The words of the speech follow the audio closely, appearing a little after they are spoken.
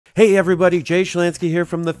Hey everybody, Jay Schlansky here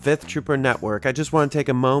from the Fifth Trooper Network. I just want to take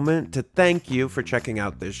a moment to thank you for checking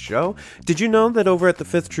out this show. Did you know that over at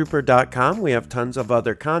thefifthtrooper.com we have tons of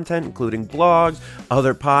other content, including blogs,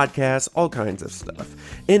 other podcasts, all kinds of stuff.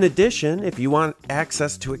 In addition, if you want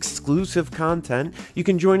access to exclusive content, you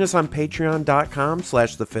can join us on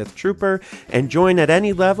patreon.com/thefifthtrooper and join at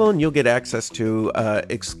any level and you'll get access to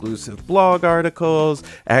exclusive blog articles,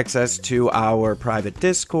 access to our private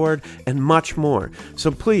Discord, and much more.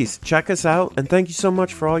 So please check us out, and thank you so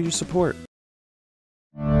much for all your support.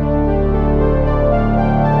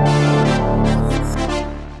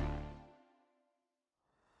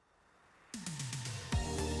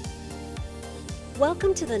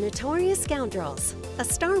 Welcome to the Notorious Scoundrels, a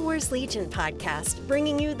Star Wars Legion podcast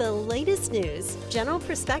bringing you the latest news, general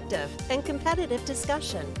perspective, and competitive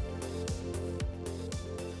discussion.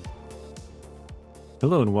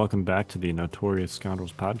 Hello and welcome back to the Notorious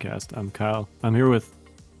Scoundrels podcast. I'm Kyle. I'm here with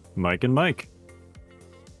Mike and Mike.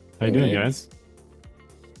 How you doing, guys?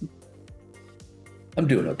 I'm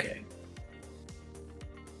doing okay.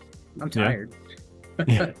 I'm tired.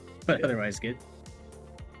 Yeah. But otherwise good.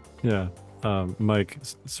 Yeah. Mike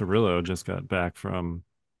Cirillo just got back from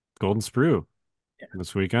Golden Sprue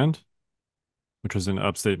this weekend, which was in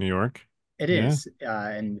upstate New York. It is.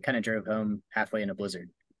 And kind of drove home halfway in a blizzard.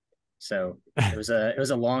 So it was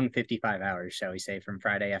a long 55 hours, shall we say, from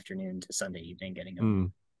Friday afternoon to Sunday evening getting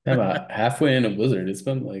home. How about halfway in a blizzard? It's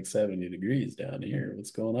been like 70 degrees down here. What's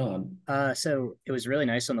going on? So it was really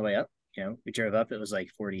nice on the way up. You know, we drove up, it was like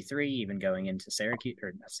 43, even going into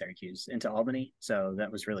into Albany. So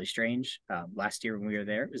that was really strange. Last year when we were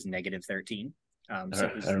there, it was negative 13. So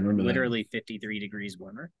it was literally 53 degrees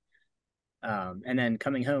warmer. And then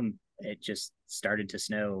coming home, it just started to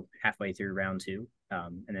snow halfway through round two.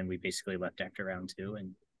 And then we basically left after round two.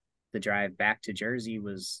 And the drive back to Jersey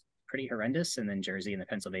was pretty horrendous. And then Jersey and the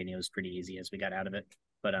Pennsylvania was pretty easy as we got out of it.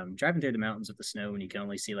 But driving through the mountains with the snow when you can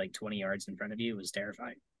only see like 20 yards in front of you was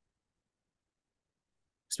terrifying.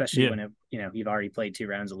 Especially when you've already played 2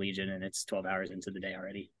 rounds of Legion and it's 12 hours into the day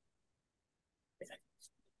already.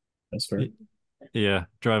 That's fair. Yeah,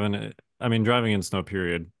 driving in snow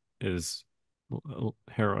period is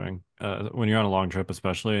harrowing. When you're on a long trip,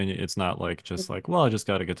 especially, and it's not like just like, well, I just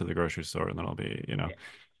got to get to the grocery store and then I'll be,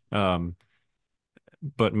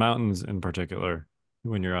 but mountains in particular,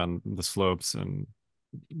 when you're on the slopes and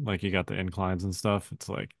like you got the inclines and stuff, it's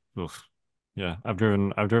like, oof. Yeah, I've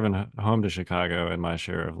driven home to Chicago in my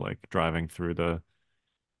share of like driving through the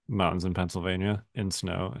mountains in Pennsylvania in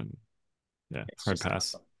snow, and It's hard just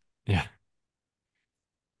pass. awesome. Yeah.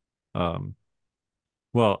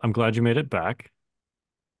 Well, I'm glad you made it back.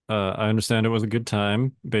 I understand it was a good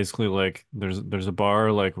time. Basically, like there's a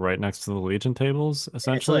bar like right next to the Legion tables,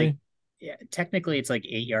 essentially. Technically it's like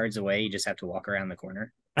 8 yards away. You just have to walk around the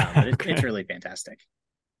corner. But Okay. it's really fantastic.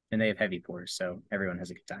 And they have heavy pours, so everyone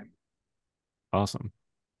has a good time. Awesome.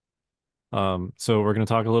 So we're going to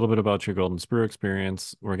talk a little bit about your Golden Sprue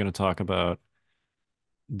experience. We're going to talk about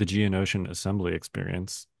the Geonosian assembly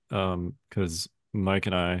experience. Because Mike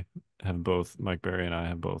Berry and I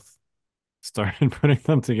have both started putting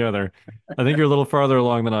them together. I think you're a little farther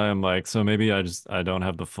along than I am, Mike. So maybe I don't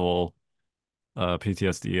have the full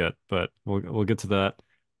PTSD yet, but we'll get to that.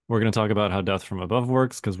 We're going to talk about how Death from Above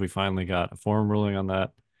works because we finally got a forum ruling on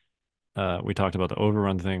that. We talked about the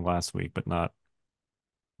overrun thing last week, but not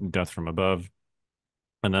Death from Above.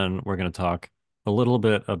 And then we're going to talk a little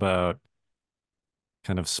bit about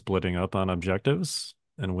kind of splitting up on objectives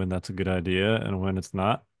and when that's a good idea and when it's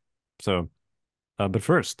not. So, but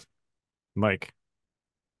first, Mike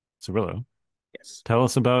Cirillo, Yes. tell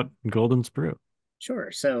us about Golden Sprue.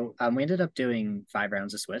 Sure. So we ended up doing 5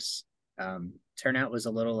 rounds of Swiss. Turnout was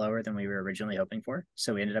a little lower than we were originally hoping for.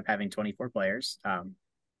 So we ended up having 24 players.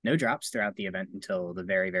 No drops throughout the event until the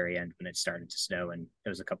very, very end when it started to snow. And there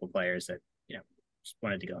was a couple players that, just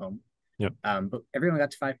wanted to go home. Yep. But everyone got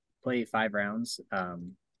to play 5 rounds.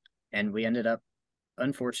 And we ended up,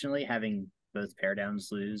 unfortunately, having both pair downs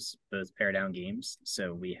lose both pair down games.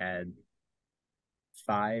 So we had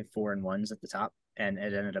 5 4-1s at the top, and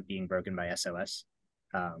it ended up being broken by SOS.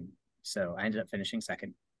 So I ended up finishing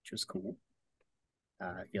second, which was cool.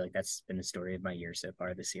 I feel like that's been the story of my year so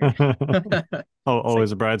far this year. Oh,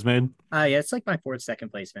 always a bridesmaid? Yeah, it's like my 4th second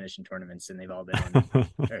place finish in tournaments, and they've all been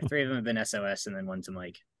or 3 of them have been SOS, and then 1 to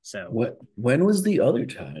Mike. So when was the other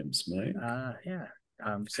times, Mike? Yeah.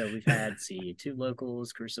 So we've had 2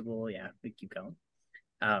 locals, Crucible. Yeah, we keep going.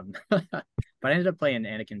 But I ended up playing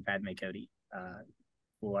Anakin, Padme, Cody,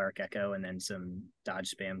 full arc echo, and then some dodge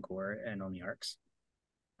spam core and on the arcs.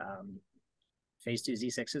 Phase 2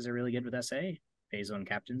 Z6s are really good with SA. phase one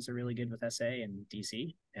captains are really good with SA and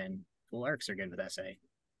DC, and full arcs are good with SA.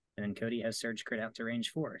 And then Cody has Surge Crit out to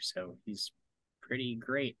range 4, so he's pretty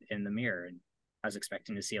great in the mirror. And I was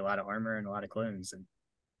expecting to see a lot of armor and a lot of clones, and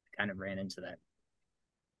kind of ran into that.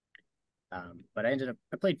 But I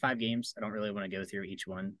played 5 games. I don't really want to go through each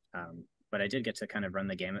one, but I did get to kind of run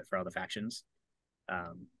the gamut for all the factions.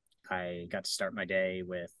 I got to start my day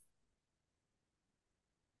with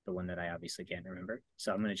the one that I obviously can't remember.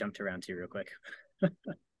 So I'm going to jump to round 2 real quick. Let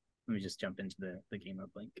me just jump into the game up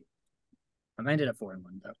link. I ended up 4-1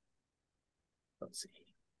 though. Let's see.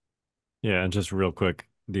 Yeah, and just real quick,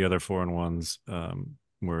 the other 4-1s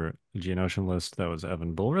were Geonosian list. That was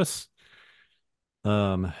Evan Bulris.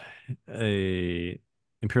 A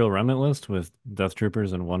Imperial Remnant list with Death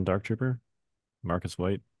Troopers and 1 Dark Trooper, Marcus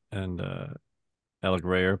White, and Alec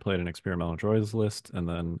Rayer played an Experimental Droids list, and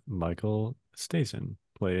then Michael Stason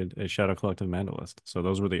played a Shadow Collective Mando list. So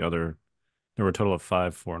those were there were a total of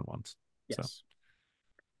 5 4-1s. Yes. So.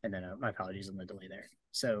 And then my apologies on the delay there.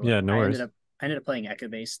 So yeah, no worries. I ended up playing Echo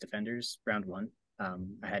Base Defenders round 1.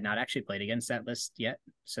 I had not actually played against that list yet,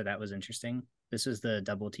 so that was interesting. This was the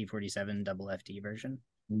double T47 double FD version,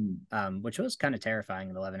 which was kind of terrifying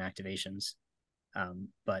in 11 activations.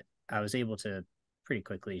 But I was able to pretty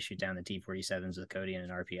quickly shoot down the T47s with Cody and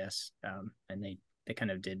an RPS, and they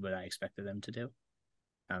kind of did what I expected them to do.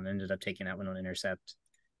 Ended up taking that one on intercept.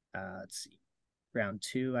 Let's see. Round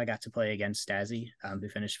 2, I got to play against Stazzy, who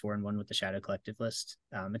finished 4-1 with the Shadow Collective list.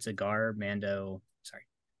 It's a Gar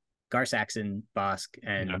Saxon, Bosk,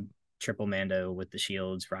 and triple Mando with the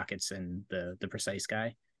shields, rockets, and the precise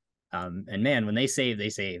guy. And man, when they save, they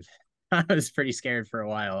save. I was pretty scared for a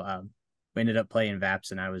while. We ended up playing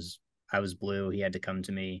Vaps, and I was blue. He had to come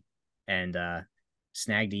to me and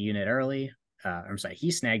snagged a unit early.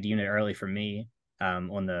 He snagged a unit early from me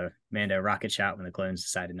on the Mando rocket shot when the clones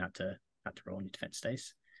decided not to roll any defense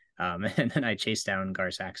dice. And then I chased down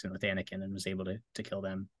Gar Saxon with Anakin and was able to kill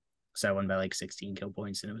them. So I won by like 16 kill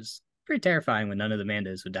points, and it was pretty terrifying when none of the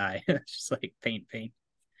Mandos would die. It's just like paint.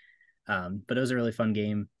 But it was a really fun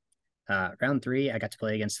game. Round 3, I got to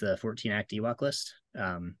play against the 14-act Ewok list.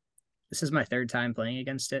 This is my 3rd time playing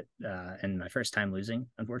against it, and my 1st time losing,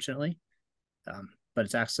 unfortunately. But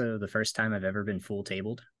it's also the 1st time I've ever been full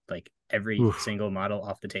tabled, like every single model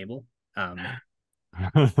off the table.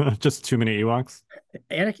 Just too many Ewoks.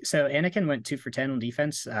 Anakin went 2 for 10 on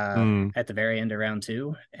defense at the very end of round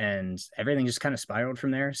 2, and everything just kind of spiraled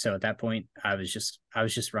from there. So at that point, I was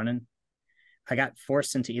just running. I got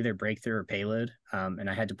forced into either breakthrough or payload, and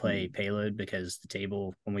I had to play payload because the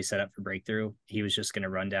table, when we set up for breakthrough, he was just going to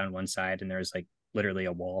run down one side, and there was like literally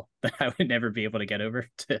a wall that I would never be able to get over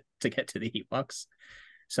to get to the Ewoks.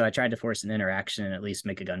 So I tried to force an interaction and at least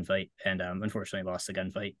make a gunfight, and unfortunately lost the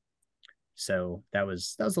gunfight. So that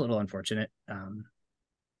was a little unfortunate. Man,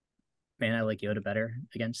 I like Yoda better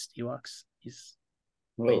against Ewoks. He's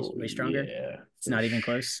way stronger. Yeah, it's not even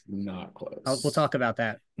close. Not close. We'll talk about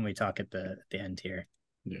that when we talk at the end here.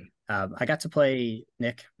 Yeah. I got to play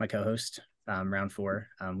Nick, my co-host, round 4.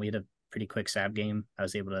 We had a pretty quick SAB game. I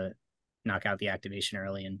was able to knock out the activation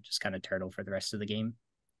early and just kind of turtle for the rest of the game.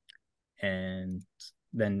 And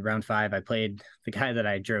then round 5, I played the guy that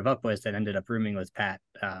I drove up with and ended up rooming with Pat,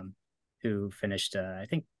 who finished, I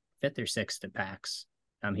think, 5th or 6th at PAX.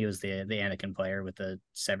 He was the Anakin player with the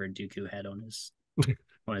severed Dooku head on his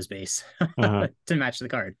base to match the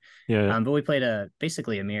card. Yeah. But we played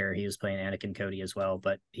basically a mirror. He was playing Anakin Cody as well,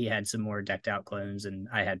 but he had some more decked out clones, and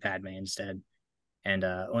I had Padme instead. And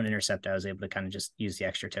on intercept, I was able to kind of just use the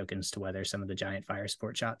extra tokens to weather some of the giant fire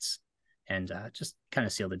support shots, and just kind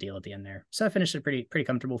of seal the deal at the end there. So I finished a pretty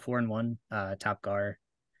comfortable 4-1 top Gar,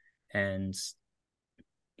 and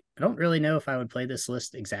I don't really know if I would play this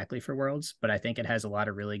list exactly for Worlds, but I think it has a lot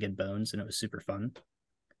of really good bones, and it was super fun.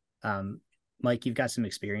 Mike, you've got some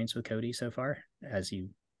experience with Cody so far, as you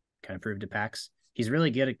kind of proved at PAX. He's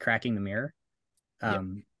really good at cracking the mirror.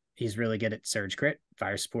 He's really good at surge crit,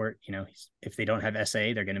 fire support. You know, if they don't have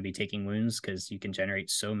SA, they're going to be taking wounds because you can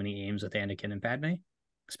generate so many aims with Anakin and Padme,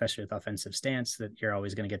 especially with offensive stance, that you're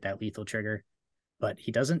always going to get that lethal trigger. But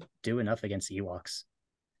he doesn't do enough against Ewoks.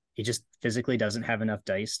 He just physically doesn't have enough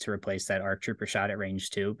dice to replace that ARC Trooper shot at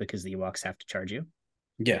range 2 because the Ewoks have to charge you.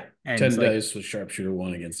 Yeah, and 10 dice with Sharpshooter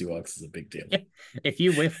 1 against Ewoks is a big deal. If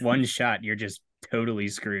you whiff one shot, you're just totally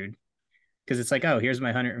screwed. Because it's like, oh, here's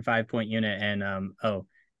my 105-point unit, and I'm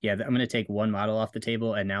going to take one model off the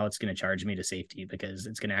table, and now it's going to charge me to safety because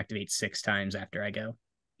it's going to activate 6 times after I go.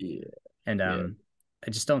 Yeah. And I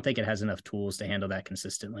just don't think it has enough tools to handle that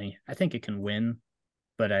consistently. I think it can win,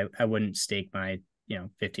 but I wouldn't stake my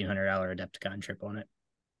 $1,500 Adepticon trip on it.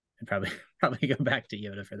 I'd probably go back to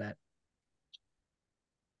Yoda for that.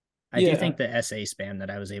 I do think the SA spam that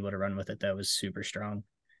I was able to run with it, though, was super strong.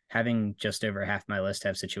 Having just over half my list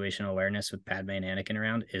have situational awareness with Padme and Anakin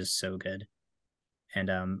around is so good. And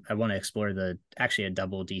I want to explore actually a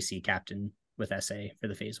double DC captain with SA for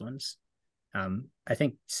the phase ones. I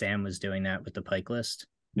think Sam was doing that with the Pike list.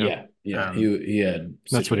 Yeah. He had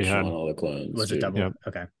That's what he had. situational on all the clones. Was too. it double? Yep.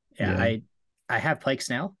 Okay. Yeah. I have Pikes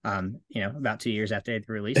now. About 2 years after the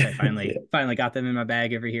release, I finally got them in my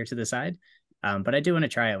bag over here to the side. But I do want to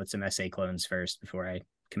try it with some SA clones first before I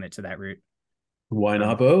commit to that route. Why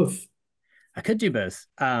not both? I could do both.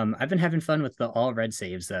 I've been having fun with the all red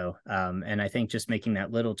saves though. And I think just making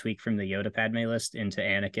that little tweak from the Yoda Padme list into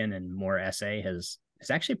Anakin and more SA has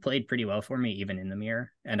actually played pretty well for me, even in the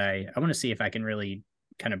mirror. And I want to see if I can really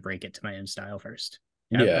kind of break it to my own style first.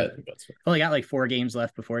 Yeah, I think that's fair. I've only got like 4 games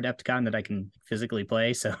left before Adepticon that I can physically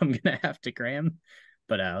play, so I'm gonna have to cram,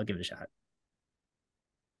 but I'll give it a shot.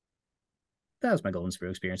 That was my Golden Sprue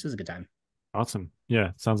experience. It was a good time. Awesome.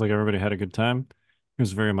 Yeah, sounds like everybody had a good time. It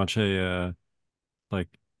was very much a like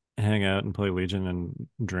hang out and play Legion and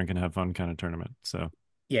drink and have fun kind of tournament. So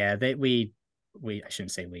yeah, we I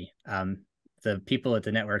shouldn't say we. The people at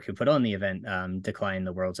the network who put on the event declined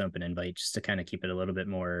the World's Open invite just to kind of keep it a little bit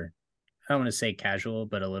more, I don't want to say casual,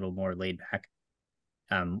 but a little more laid back.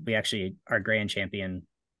 We actually, our grand champion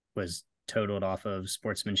was totaled off of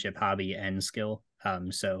sportsmanship, hobby, and skill.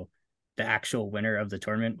 So the actual winner of the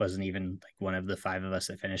tournament wasn't even like one of the 5 of us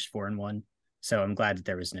that finished 4-1. So I'm glad that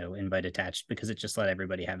there was no invite attached because it just let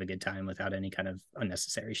everybody have a good time without any kind of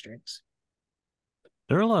unnecessary strings.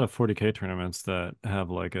 there are a lot of 40K tournaments that have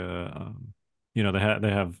like a they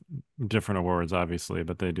have different awards obviously,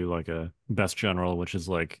 but they do like a best general, which is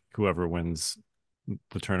like whoever wins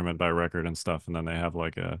the tournament by record and stuff, and then they have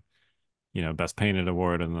like a best painted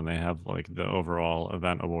award, and then they have like the overall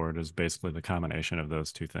event award is basically the combination of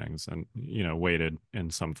those two things, and weighted in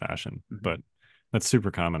some fashion. But that's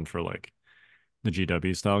super common for like the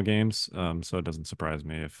GW style games, so it doesn't surprise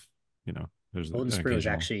me if there's Golden Sprue is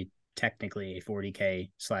actually technically a 40K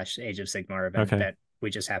 / Age of Sigmar event that we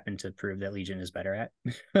just happen to prove that Legion is better at.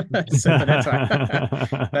 So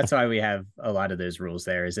that's why we have a lot of those rules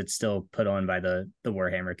there. Is it's still put on by the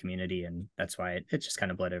Warhammer community, and that's why it just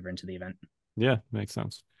kind of bled over into the event. Yeah, makes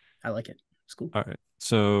sense. I like it. It's cool. All right.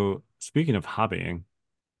 So speaking of hobbying,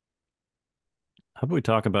 how about we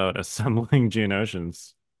talk about assembling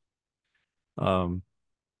Geonosians?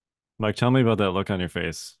 Mike, tell me about that look on your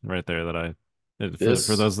face right there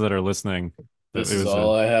for those that are listening. This is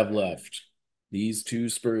all I have left. These 2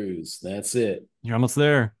 sprues. That's it. You're almost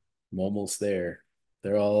there. I'm almost there.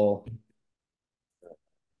 They're all.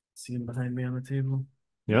 See them behind me on the table?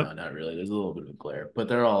 Yep. No, not really. There's a little bit of glare, but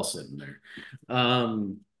they're all sitting there.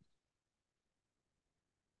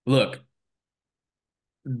 Look,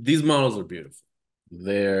 these models are beautiful.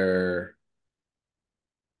 They're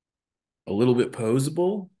a little bit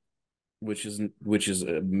posable, which is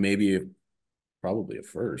probably a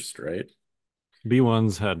first, right?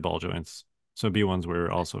 B1s had ball joints, so B1s were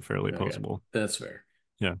also fairly posable. That's fair.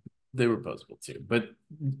 Yeah, they were posable too, but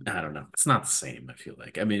I don't know. It's not the same. I feel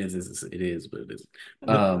like. I mean, it is, but it isn't.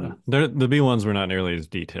 The B1s were not nearly as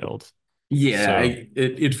detailed. Yeah, so.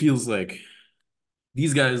 It feels like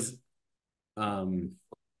these guys are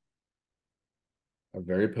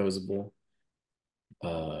very posable.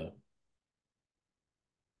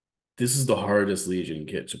 This is the hardest Legion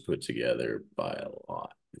kit to put together by a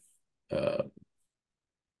lot.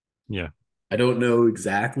 Yeah. I don't know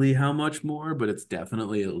exactly how much more, but it's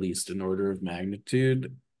definitely at least an order of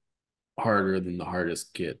magnitude harder than the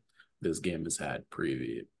hardest kit this game has had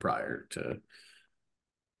prior to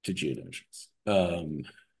Geonosians.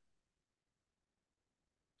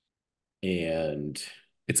 And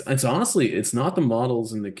it's honestly, it's not the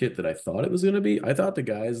models in the kit that I thought it was going to be. I thought the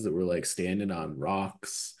guys that were like standing on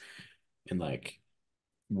rocks and like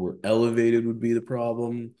were elevated would be the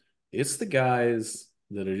problem. It's the guys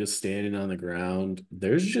that are just standing on the ground.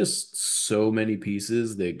 There's just so many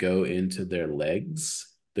pieces that go into their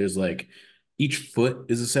legs. There's like each foot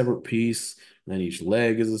is a separate piece, and then each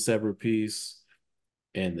leg is a separate piece.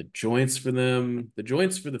 And the joints for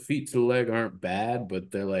the feet to the leg aren't bad,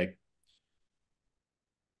 but they're like,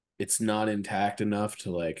 it's not intact enough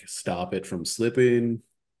to like stop it from slipping.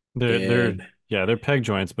 They're peg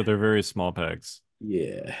joints, but they're very small pegs.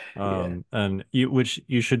 Yeah. And you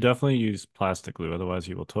should definitely use plastic glue, otherwise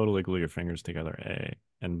you will totally glue your fingers together.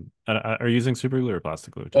 And are you using super glue or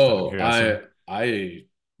plastic glue?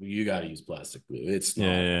 You got to use plastic glue. It's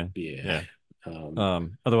not. Yeah.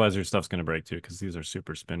 Otherwise your stuff's gonna break too, because these are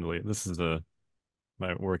super spindly. This is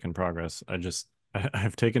my work in progress.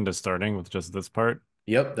 I've taken to starting with just this part.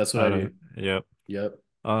 Yep, that's what I do. Yep. Yep.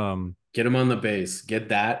 Get them on the base. Get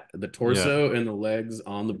the Yeah, torso and the legs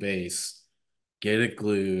on the base. Get it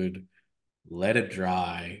glued. Let it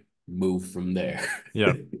dry. Move from there.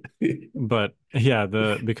 yeah. But yeah,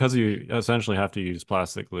 the because you essentially have to use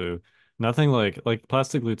plastic glue. Nothing like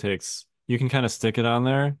plastic glue takes you can kind of stick it on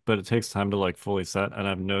there, but it takes time to like fully set. And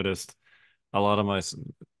I've noticed a lot of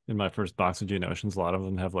in my first box of Geonosians, a lot of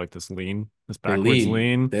them have like this They backwards lean.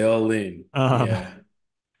 lean. They all lean. Um, Yeah.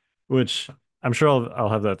 which I'm sure I'll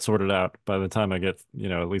have that sorted out by the time I get,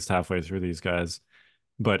 at least halfway through these guys.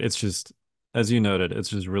 But it's just, as you noted, it's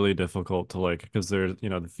just really difficult to like, because there's,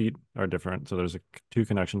 the feet are different. So there's two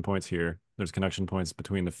connection points here. There's connection points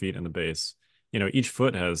between the feet and the base. Each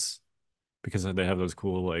foot has, because they have those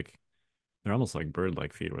cool, like, they're almost like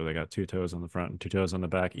bird-like feet where they got two toes on the front and two toes on the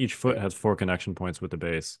back. Each foot Yeah. has four connection points with the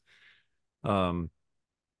base. Um,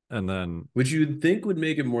 and then, Which you would think would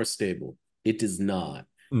make it more stable. It does not.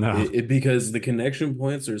 no, Because the connection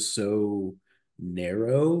points are so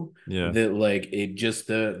narrow yeah, that like it just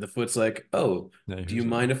the foot's like, oh, yeah, do you here's a,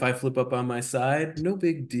 mind if I flip up on my side? No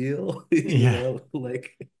big deal. yeah.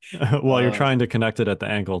 Like While you're uh trying to connect it at the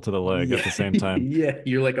ankle to the leg at yeah, the same time. yeah.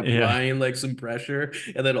 You're like Yeah. applying like some pressure,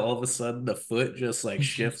 and then all of a sudden the foot just like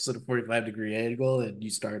shifts at a 45-degree angle, and you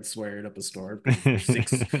start swearing up a storm because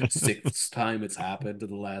it's the sixth time it's happened in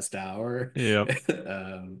the last hour. Yep.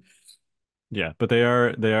 um, Yeah, but they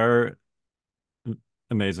are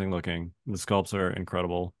amazing looking. The sculpts are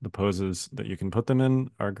incredible. The poses that you can put them in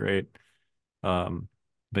are great. Um,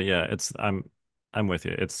 but yeah, I'm with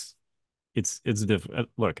you. It's diff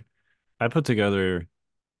look, I put together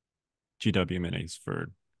GW minis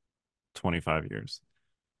for 25 years.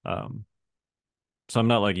 Um, so I'm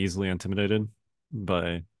not like easily intimidated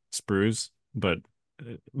by sprues, but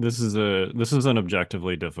this is an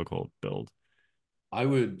objectively difficult build. I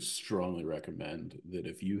would strongly recommend that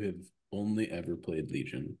if you have only ever played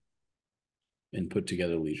Legion and put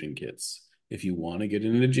together Legion kits, if you want to get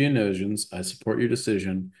into Geonosians, I support your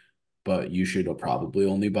decision, but you should probably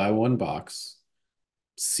only buy one box,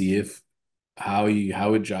 see if how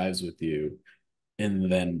it jives with you,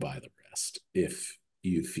 and then buy the rest if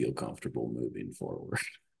you feel comfortable moving forward.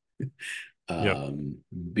 Yep. um,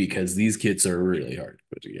 because these kits are really hard to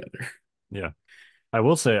put together. Yeah. I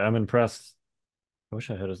will say I'm impressed. I wish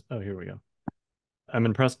I had oh, here we go. I'm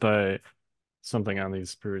impressed by something on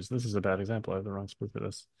these sprues. This is a bad example. I have the wrong sprue for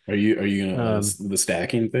this. Are you gonna Um, the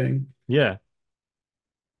stacking thing? yeah.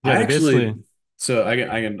 Yeah, I they basically actually, so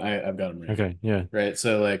I've got them right here. okay, yeah. Right.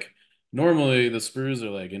 So like normally the sprues are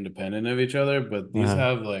like independent of each other, but these Uh-huh.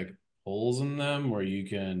 have like holes in them where you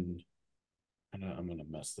can, I'm gonna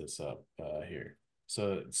mess this up here.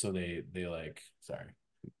 So they like, sorry,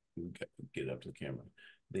 get it up to the camera.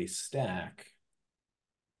 They stack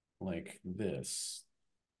like this.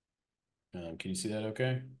 Can you see that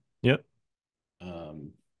okay? Yep.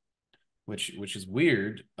 Um, which is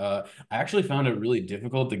weird. I actually found it really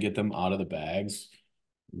difficult to get them out of the bags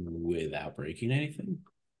without breaking anything.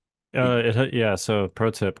 Be- Yeah, so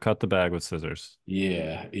pro tip, cut the bag with scissors.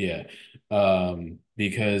 yeah, yeah.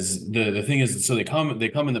 Because the thing is, so they come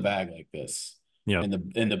in the bag like this, Yep.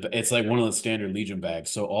 and it's like one of the standard Legion bags.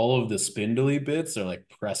 So all of the spindly bits are like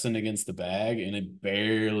pressing against the bag, and it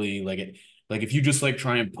barely like if you just like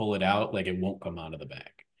try and pull it out, like it won't come out of the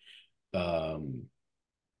bag. Um,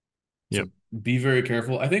 so Yep. be very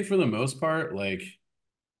careful. I think for the most part, like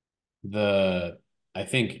the I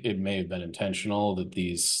think it may have been intentional that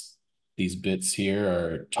these bits here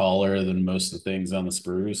are taller than most of the things on the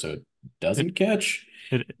sprue, so it It doesn't catch.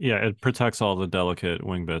 it protects all the delicate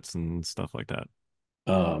wing bits and stuff like that.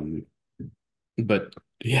 Um, but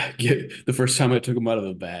yeah, the first time I took them out of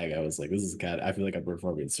the bag, I was like, "This is God. I feel like I'm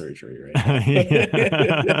performing surgery right now."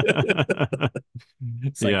 Yeah.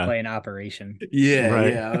 It's like Yeah, playing Operation. Yeah,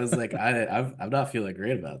 right. yeah. I was like, I'm not feeling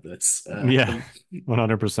great about this. Yeah,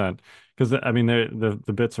 100%. Because I mean,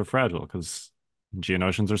 the bits are fragile because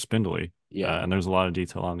Geonosians are spindly, Yeah. and there's a lot of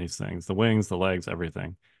detail on these things: the wings, the legs,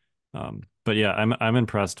 everything. But yeah, I'm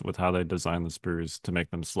impressed with how they designed the sprues to make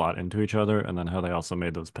them slot into each other, and then how they also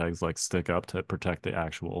made those pegs like stick up to protect the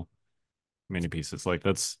actual mini pieces. Like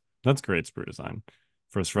that's great sprue design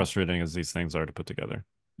for as frustrating as these things are to put together.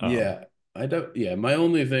 Um, Yeah, I don't. Yeah, my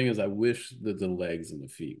only thing is I wish that the legs and the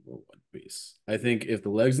feet were one piece. I think if the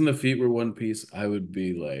legs and the feet were one piece, I would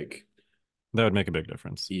be like, that would make a big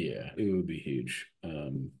difference. yeah, it would be huge.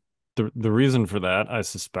 The reason for that, I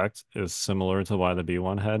suspect, is similar to why the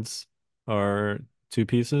B1 heads are two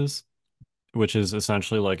pieces, which is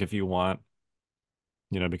essentially like if you want,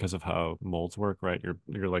 because of how molds work, right?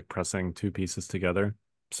 You're like pressing two pieces together.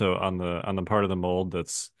 So on the part of the mold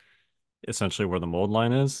that's essentially where the mold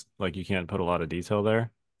line is. Like you can't put a lot of detail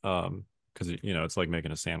there. Because it's like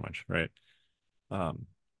making a sandwich, right? Um,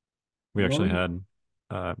 we actually Well, had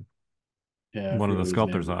uh yeah, I one of forget the what his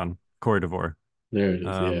sculptors name is. on, Corey DeVore. There it is.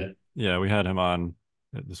 Yeah. Yeah, we had him on.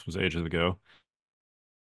 This was ages ago.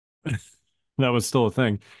 That was still a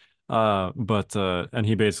thing. But and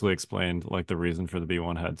he basically explained like the reason for the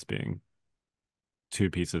B1 heads being two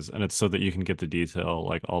pieces, and it's so that you can get the detail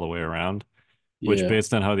like all the way around, which Yeah.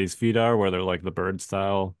 based on how these feet are, where they're like the bird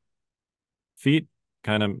style feet,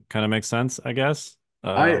 kind of makes sense, I guess.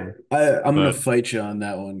 I'm gonna But fight you on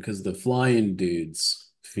that one because the flying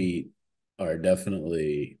dude's feet are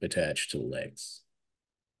definitely attached to the legs.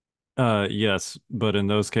 yes, but in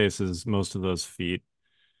those cases, most of those feet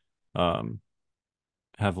um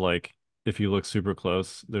have like if you look super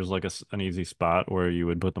close, there's like an easy spot where you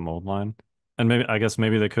would put the mold line. And maybe I guess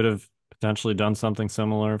maybe they could have potentially done something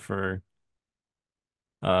similar for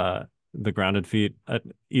uh the grounded feet.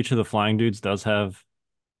 Each of the flying dudes does have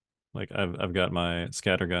like I've got my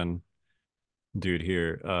scattergun dude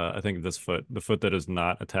here. I think the foot that is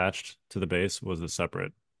not attached to the base was a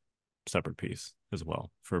separate piece as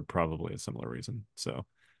well for probably a similar reason. So,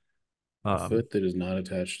 The um, foot that is not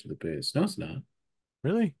attached to the base. No, it's not.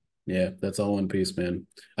 really? Yeah, that's all one piece, man.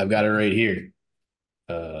 I've got it right here.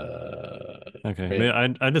 Okay.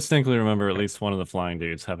 Right. I distinctly remember at least one of the flying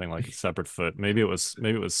dudes having like a separate foot. Maybe it was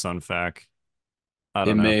Sunfac. I It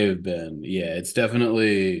don't know. may have been. Yeah, it's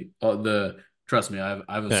definitely the trust me, I've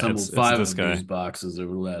Yeah, it's assembled it's five this of these guy. boxes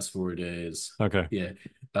over the last 4 days. Okay. Yeah.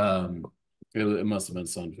 Um it must have been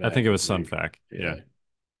I think Sunfac. it I was think. Sunfac. Yeah. Yeah.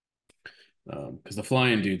 Because the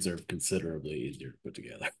flying dudes are considerably easier to put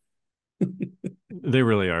together. They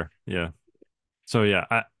really are. Yeah. So yeah,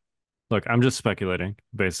 look, I'm just speculating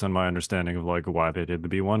based on my understanding of like why they did the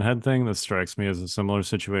B1 head thing. This strikes me as a similar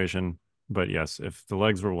situation. But yes, if the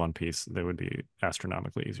legs were one piece, they would be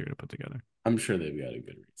astronomically easier to put together. I'm sure they've got a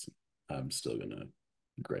good reason. I'm still gonna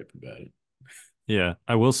gripe about it. Yeah,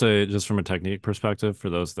 I will say just from a technique perspective, for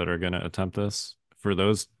those that are going to attempt this, for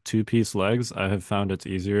those two-piece legs, I have found it's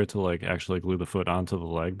easier to like actually glue the foot onto the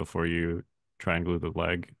leg before you try and glue the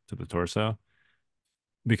leg to the torso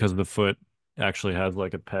because the foot actually has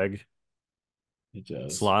like a peg It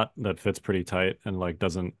does. slot that fits pretty tight and like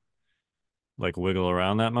doesn't like wiggle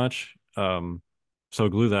around that much. So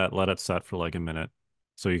glue that, let it set for like a minute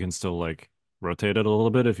so you can still like rotate it a little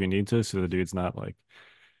bit if you need to, so the dude's not like,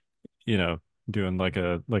 you know, doing like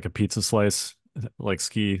a pizza slice like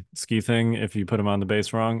ski thing if you put him on the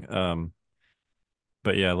base wrong.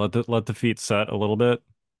 But yeah, let the feet set a little bit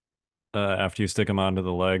after you stick them onto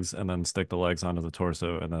the legs, and then stick the legs onto the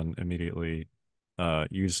torso, and then immediately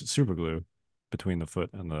use super glue between the foot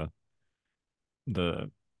and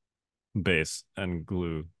the base and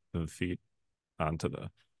glue the feet onto the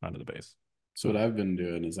base. So what I've been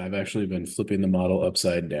doing is I've actually been flipping the model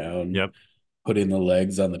upside down, Yep. putting the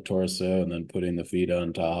legs on the torso, and then putting the feet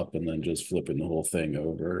on top, and then just flipping the whole thing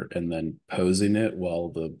over, and then posing it while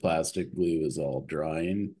the plastic glue is all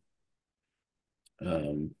drying.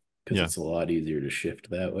 Because Yeah. it's a lot easier to shift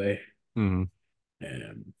that way. Hmm.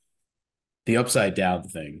 And the upside down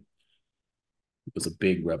thing was a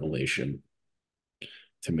big revelation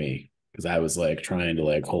to me because I was like trying to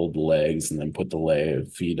like hold the legs and then put the leg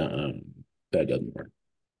feet on. That doesn't work.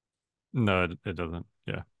 No, it doesn't.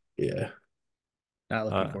 Yeah. Yeah. Not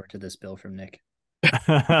looking Uh, forward to this bill from Nick. yeah,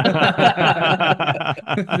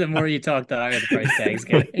 The more you talk, the higher the price tag's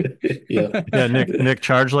getting. Yeah. Nick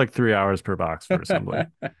charge like 3 hours per box for assembly.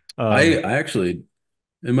 I actually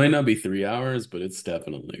it might not be 3 hours, but it's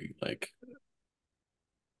definitely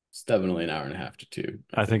an hour and a half to two,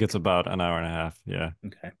 I I think think. it's about an hour and a half. Yeah.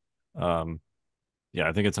 Okay. Um, yeah,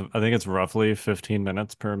 I think it's roughly 15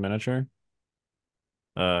 minutes per miniature.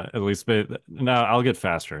 At least now I'll get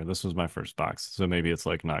faster. This was my first box, so maybe it's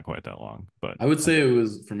like not quite that long, but I would say it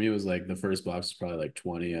was for me, it was like the first box was probably like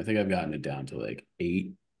 20. I think I've gotten it down to like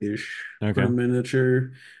 8-ish per okay.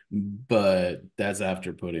 miniature, but that's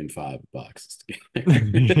after putting 5 boxes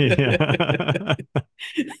Yeah. together.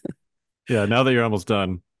 Yeah, now that you're almost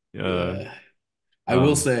done. Uh, Yeah. I will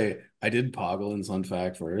um, say I did Poggle in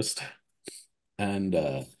Sunfac first. And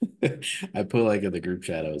I put like in the group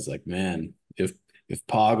chat, I was like, man, if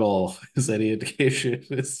Poggle is any indication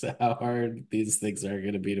as to how hard these things are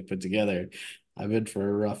going to be to put together, I'm in for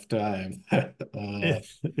a rough time.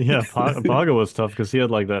 yeah, Paga was tough because he had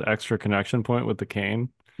like that extra connection point with the cane.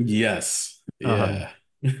 Yes. Um,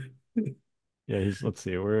 Yeah. yeah, let's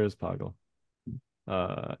see, where is Poggle?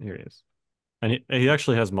 Here he is. And he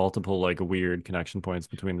actually has multiple like weird connection points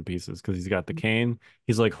between the pieces because he's got the cane.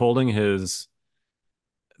 He's like holding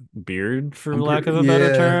beard, for I'm lack pretty, of a better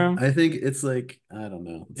yeah, term. I think it's like, I don't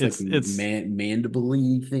know. It's like It's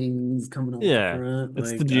mandible-y things coming out the yeah, front.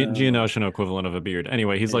 it's the Like, I don't know. Geonosian equivalent of a beard.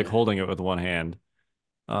 Anyway, he's like Yeah. holding it with one hand.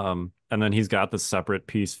 And then he's got the separate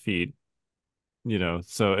piece feet,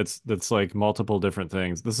 so it's like multiple different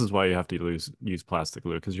things. This is why you have to use plastic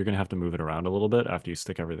glue, because you're gonna have to move it around a little bit after you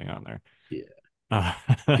stick everything on there. Yeah. Uh,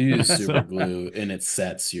 If you use super so glue and it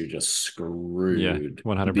sets, you're just yeah, screwed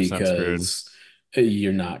 100% screwed. because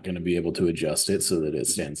you're not going to be able to adjust it so that it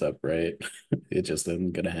stands upright. It just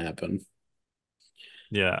isn't going to happen.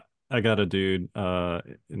 Yeah, I got a dude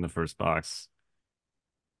in the first box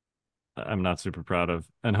I'm not super proud of,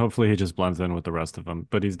 and hopefully he just blends in with the rest of them.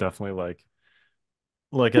 But he's definitely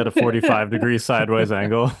like at a 45-degree sideways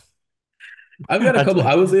angle. I've got a couple. That's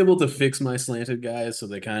I was able to fix my slanted guys so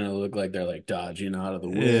they kind of look like they're like dodging out of the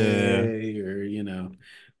yeah, way, or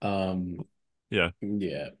yeah.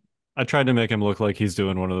 yeah, I tried to make him look like he's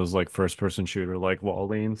doing one of those like first-person shooter like wall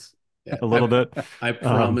leans yeah. a little I bit. I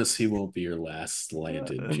Um, promise he won't be your last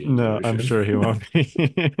slanted no, I'm Geonosian. sure he won't be.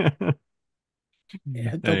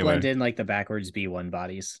 Yeah, they'll blend Anyway, in like the backwards B1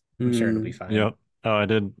 bodies. I'm sure it'll be Hmm. fine. yep. Oh, I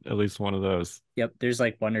did at least one of those. Yep, there's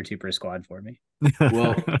like one or two per squad for me.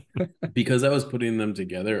 Well, because I was putting them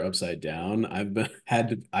together upside down,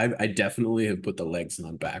 I definitely have put the legs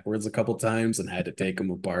on backwards a couple times and had to take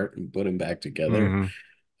them apart and put them back together. hmm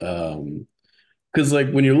Um, because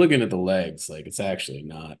like when you're looking at the legs, like it's actually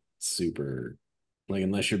not super, like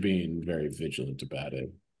unless you're being very vigilant about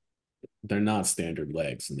it, they're not standard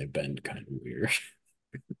legs and they bend kind of weird.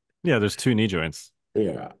 Yeah, there's two knee joints.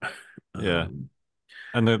 Yeah. Yeah. Um,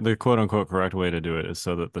 And the quote unquote correct way to do it is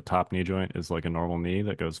so that the top knee joint is like a normal knee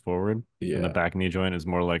that goes forward, and the yeah. back knee joint is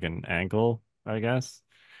more like an ankle, I guess.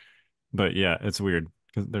 But yeah, it's weird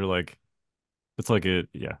because they're like, it's like it,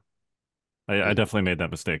 yeah. I It, definitely made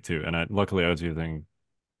that mistake too. And luckily I was using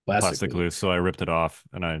plastic plastic glue. glue, so I ripped it off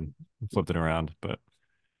and I flipped it around. But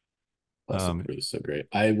Plastic um, glue is so great.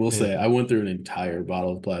 I will it, say I went through an entire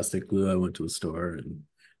bottle of plastic glue. I went to a store and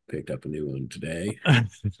picked up a new one today.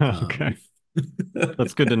 okay, Um,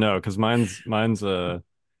 that's good to know because mine's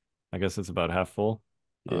I guess it's about half full.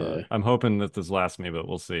 yeah. I'm hoping that this lasts me, but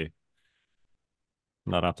we'll see.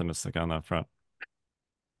 Not optimistic on that front.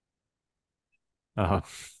 Uh,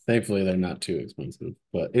 Thankfully, they're not too expensive,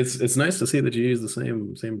 but it's nice to see that you use the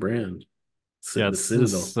same brand. yeah, The it's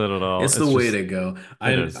Citadel. said it all. It's the It's way just to go.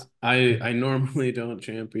 it is. I normally don't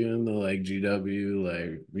champion the like GW,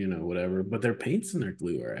 like whatever, but their paints and their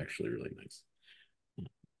glue are actually really nice.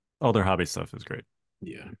 All their hobby stuff is great.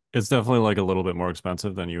 Yeah, It's definitely like a little bit more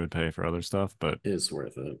expensive than you would pay for other stuff, but it's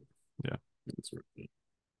worth it. yeah. It's worth it.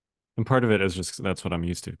 And part of it is just that's what I'm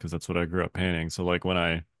used to because that's what I grew up painting. So like when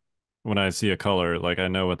I see a color, like I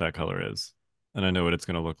know what that color is and I know what it's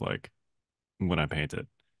going to look like when I paint it.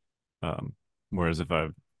 Um, whereas if I,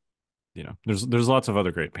 there's lots of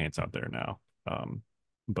other great paints out there now.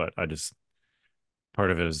 But I just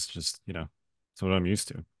part of it is just, it's what I'm used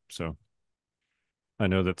to. So I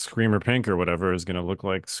know that Screamer Pink or whatever is going to look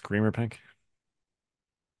like Screamer Pink.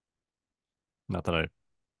 Not that I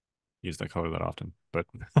use that color that often, but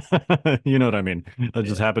you know what I mean. That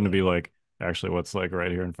just Yeah, happened to be like actually what's like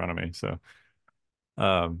right here in front of me. So,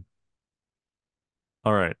 um,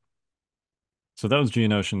 all right. So that was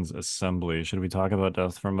Geonosians Assembly. Should we talk about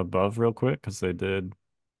Death from Above real quick? Because they did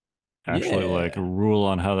actually like yeah. rule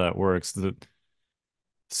on how that works. The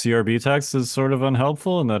CRB text is sort of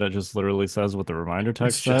unhelpful in that it just literally says what the reminder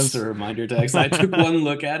It's text just a says. reminder text. I took one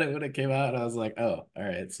look at it when it came out, and I was like, "Oh, all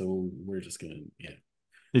right. So we're just gonna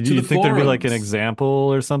Did to the you think there'd be like an forums." example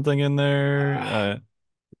or something in Ah, there?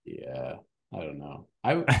 yeah. I don't know.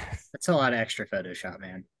 I That's a lot of extra Photoshop,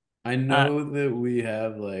 man. I Uh, know that we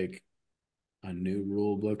have like a new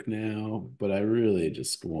rule book now, but I really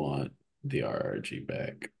just want the RRG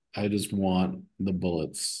back. I just want the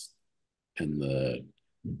bullets and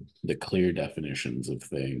the clear definitions of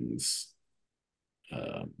things.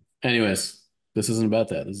 Anyways, this isn't about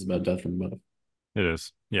that. This is about Death from Above. it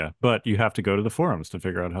is. Yeah. But you have to go to the forums to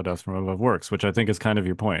figure out how Death from Above works, which I think is kind of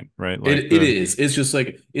your point, right? Like It is. It's just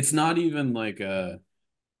like it's not even like a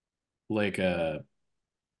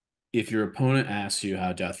if your opponent asks you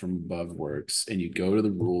how Death from Above works and you go to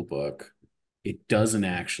the rule book, it doesn't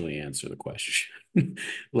actually answer the question.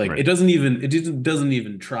 Like right. it doesn't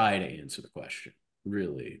even try to answer the question.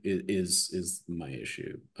 Really, it is my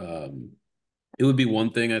issue. It would be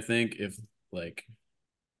one thing I think if like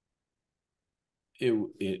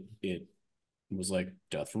it was like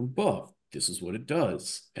Death from Above. This is what it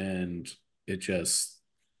does, and it just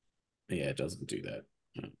it doesn't do that.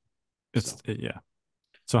 So Yeah.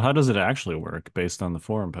 So how does it actually work based on the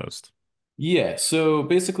forum post? Yeah, so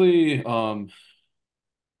basically, at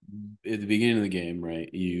the beginning of the game,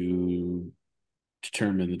 right, you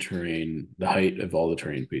determine the terrain, the height of all the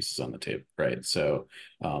terrain pieces on the table, right? So,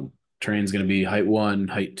 terrain's going to be height 1,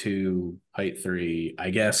 height 2, height 3. I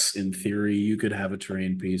guess in theory, you could have a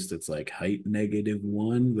terrain piece that's like height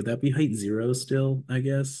 -1. Would that be height 0 still? I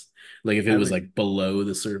guess. Like if it I was would. like below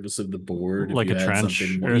the surface of the board, if Like you a had trench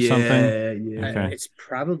something more. or something? Yeah, yeah. Okay. It's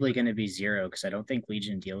probably going to be 0 because I don't think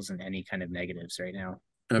Legion deals in any kind of negatives right now.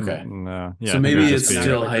 Okay. No. Yeah, So I think it would maybe just it's I'm not be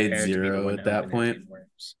still really height prepared to be the 0 one at to that open that point. can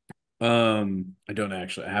worms. I don't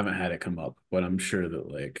actually, I haven't had it come up, but I'm sure that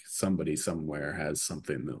like somewhere has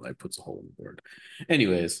something that like puts a hole in the board.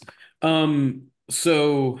 Anyways,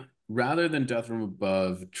 so rather than Death from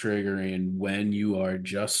Above triggering when you are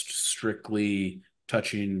just strictly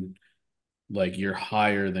touching, like you're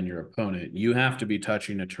higher than your opponent, you have to be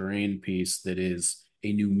touching a terrain piece that is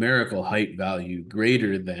a numerical height value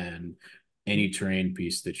greater than any terrain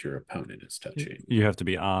piece that your opponent is touching. you have to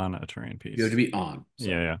be on a terrain You have to piece. be on. Yeah,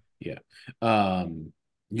 Sorry. yeah. Yeah.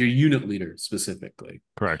 Your unit leader specifically.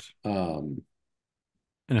 Correct. Um,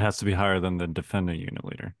 And it has to be higher than the defending unit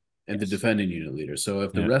leader. and the Yes. defending unit leader. So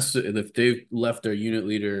if the Yeah. rest, if they've left their unit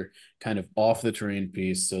leader kind of off the terrain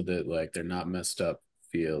piece so that like they're not messed up,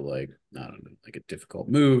 feel like, I don't know, like a difficult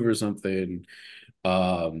move or something,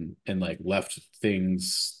 and like left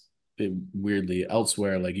things weirdly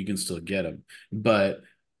elsewhere, like you can still get them. But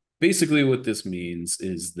basically, what this means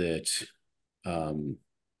is that um,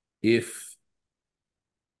 if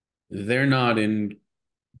they're not in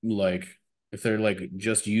like if they're like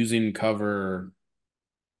just using cover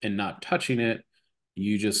and not touching it,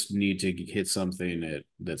 you just need to hit something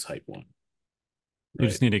that's height 1, You right?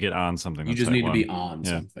 just need to get on something You that's just height need to be 1. on Yeah.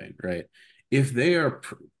 something, right? If they are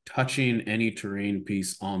touching any terrain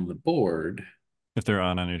piece on the board, If they're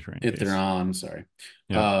on any terrain if they're piece. on, sorry,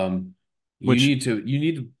 Yeah. you Which, need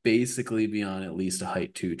to basically be on at least a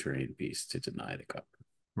height 2 terrain piece to deny the cover.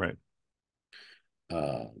 right.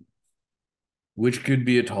 Um, which could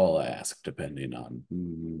be a tall ask depending on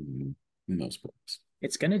most boards.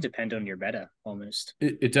 It's going to depend on your meta almost.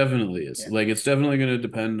 It definitely is. Yeah. Like it's definitely going to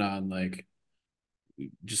depend on like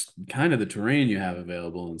just kind of the terrain you have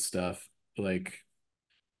available and stuff. Like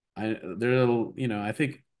I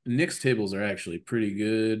think Nick's tables are actually pretty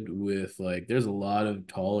good with like there's a lot of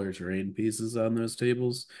taller terrain pieces on those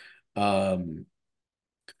tables. Um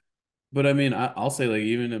but I mean I'll say like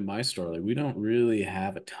even in my store, like we don't really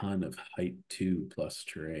have a ton of height 2 plus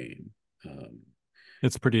terrain.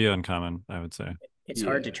 It's pretty uncommon, I would say. It's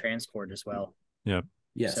hard to Yeah. transport as well. Yep. So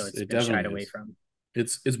Yes, it's it been shied definitely away is. from.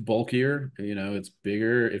 It's bulkier, it's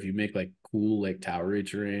bigger. If you make like cool like towery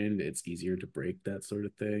terrain, it's easier to break that sort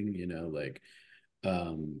of thing, like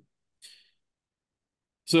um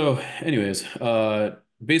so anyways,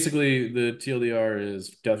 basically the TLDR is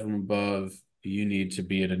Death from Above. You need to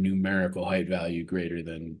be at a numerical height value greater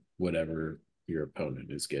than whatever your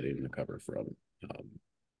opponent is getting the cover from.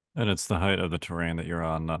 And it's the height of the terrain that you're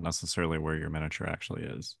on, not necessarily where your miniature actually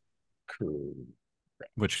is.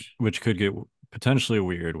 Correct. Which could get potentially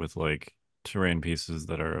weird with like terrain pieces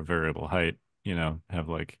that are a variable height, have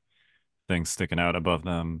like things sticking out above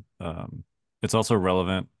them. It's also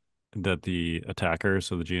relevant that the attacker,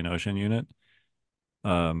 so the Geonosian unit,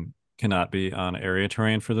 cannot be on area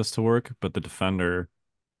terrain for this to work, but the defender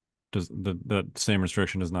does the same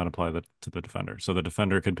restriction does not apply to the defender. So the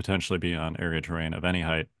defender could potentially be on area terrain of any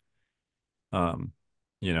height. Um,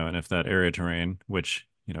 and if that area terrain, which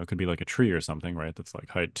could be like a tree or something, right? That's like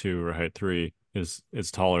height 2 or height 3 is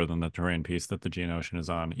taller than the terrain piece that the Geonosian is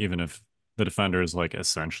on, even if the defender is like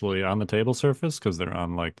essentially on the table surface because they're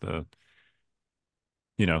on like they're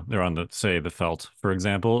on the say the felt, for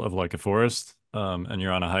example, of like a forest, and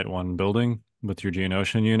you're on a height 1 building with your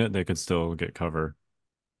Geonosian unit, they could still get cover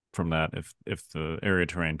from that if the area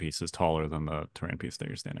terrain piece is taller than the terrain piece that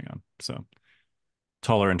you're standing on. So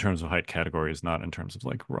taller in terms of height categories, not in terms of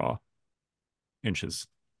like raw inches.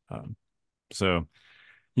 So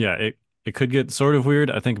yeah, it could get sort of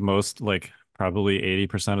weird. I think most like probably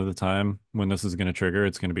 80% of the time when this is going to trigger,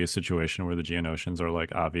 it's going to be a situation where the Geonosians are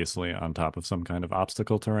like obviously on top of some kind of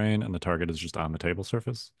obstacle terrain and the target is just on the table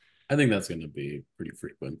surface. I think that's going to be pretty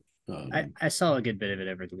frequent. I saw a good bit of it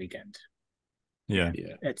over the weekend. Yeah.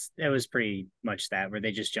 Yeah. It was pretty much that where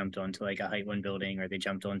they just jumped onto like a height 1 building or they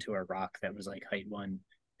jumped onto a rock that was like height 1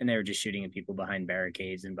 and they were just shooting at people behind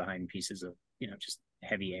barricades and behind pieces of just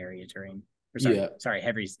heavy area terrain. Or sorry,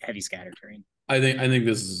 heavy scatter terrain. I think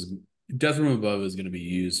this is Death from Above is going to be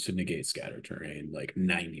used to negate scatter terrain like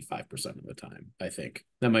 95% of the time. I think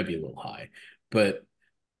that might be a little high, but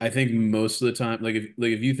I think most of the time, like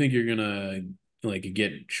if you think you're gonna like you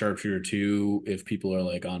get sharpshooter 2 if people are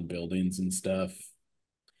like on buildings and stuff.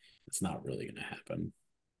 It's not really going to happen.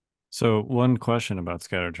 So one question about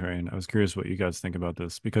scatter terrain. I was curious what you guys think about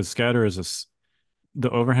this because scatter is the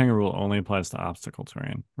overhang rule only applies to obstacle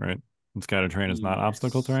terrain, right? And scatter terrain is not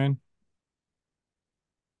obstacle Yes. terrain.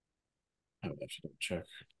 I would have to check.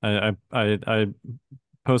 I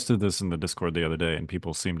posted this in the Discord the other day, and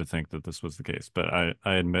people seem to think that this was the case. But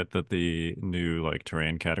I admit that the new like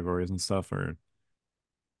terrain categories and stuff are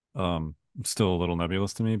um still a little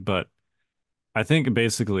nebulous to me. But I think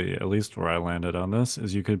basically, at least where I landed on this,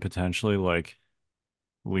 is you could potentially like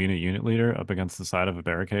lean a unit leader up against the side of a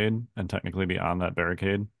barricade and technically be on that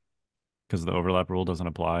barricade because the overlap rule doesn't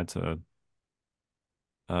apply to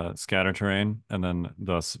scatter terrain, and then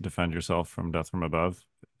thus defend yourself from death from above,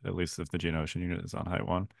 at least if the Geonosian unit is on height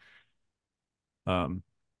 1. Um,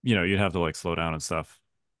 you'd have to like slow down and stuff.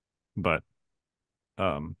 But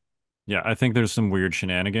um, yeah, I think there's some weird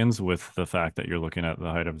shenanigans with the fact that you're looking at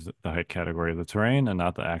the height category of the terrain and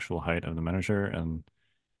not the actual height of the miniature. And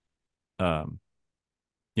um,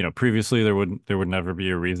 previously there would never be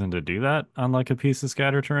a reason to do that on like a piece of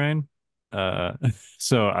scatter terrain. Uh,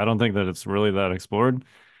 so I don't think that it's really that explored.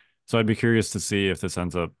 So I'd be curious to see if this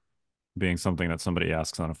ends up being something that somebody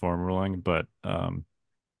asks on a forum ruling. But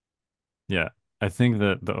yeah, I think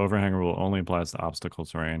that the overhang rule only applies to obstacle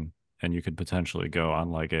terrain, and you could potentially go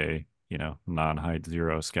on like a, non-height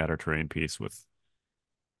 0 scatter terrain piece with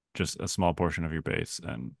just a small portion of your base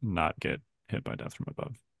and not get hit by death from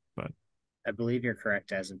above. But I believe you're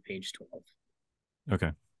correct as of page 12.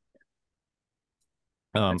 okay.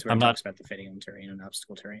 That's where I'm it not, talks about the fitting on terrain and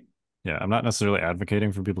obstacle terrain. yeah, I'm not necessarily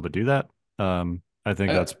advocating for people to do that. I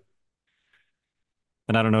think Uh,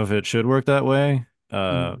 and I don't know if it should work that way.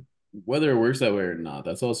 Whether it works that way or not,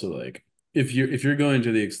 that's also like if you're going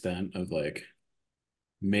to the extent of like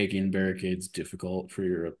making barricades difficult for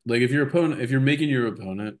your like if you're making your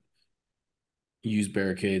opponent use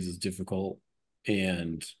barricades as difficult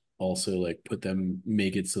and also like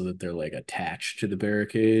make it so that they're like attached to the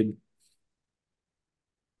barricade,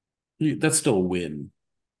 that's still a win.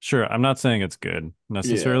 Sure, I'm not saying it's good Yeah.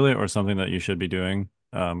 necessarily or something that you should be doing.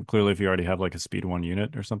 Clearly, if you already have like a speed 1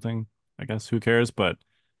 unit or something, I guess who cares? But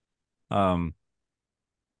um,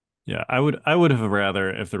 yeah, I would have rather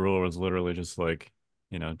if the rule was literally just like,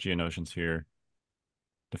 Geonosians here,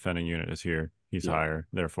 defending unit is here, he's Yeah. higher,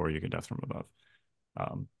 therefore you get death from above.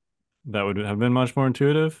 Um, that would have been much more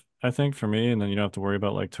intuitive, I think, for me, and then you don't have to worry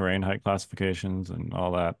about like terrain height classifications and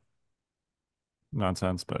all that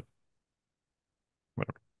nonsense. But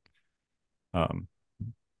whatever. Um,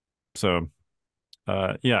 so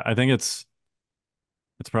yeah, I think it's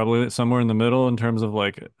probably somewhere in the middle in terms of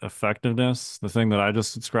like effectiveness. The thing that I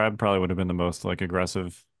just described probably would have been the most like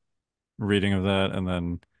aggressive reading of that. And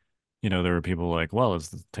then, there were people like, well, is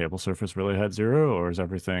the table surface really height 0 or is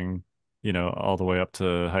everything, all the way up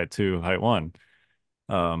to height 2, height 1?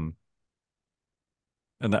 Um,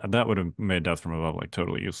 and that would have made death from above like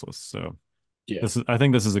totally useless. So Yeah. I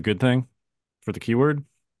think this is a good thing for the keyword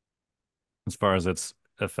as far as its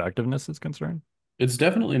effectiveness is concerned. It's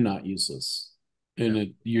definitely not useless. And No.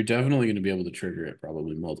 you're definitely going to be able to trigger it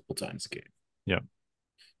probably multiple times a game. Yeah.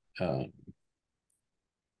 Um,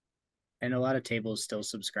 And a lot of tables still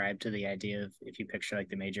subscribe to the idea of if you picture like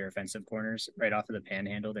the major offensive corners right off of the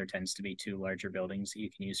panhandle, there tends to be 2 larger buildings that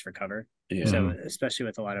you can use for cover. yeah. So Mhm. especially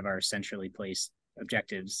with a lot of our centrally placed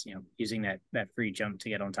objectives, using that free jump to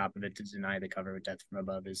get on top of it to deny the cover with death from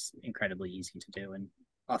above is incredibly easy to do and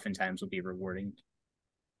oftentimes will be rewarding.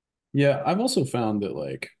 Yeah, I've also found that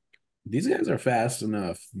like these guys are fast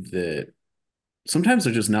enough that sometimes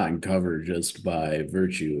they're just not in cover just by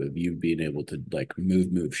virtue of you being able to like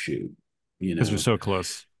move, shoot, you Because you're know, so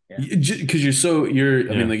close. Yeah. because I mean,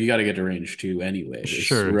 Yeah. like you got to get to range 2 anyways,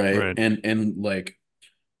 Sure. right? Right. And like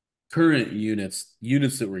current units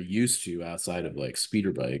that we're used to outside of like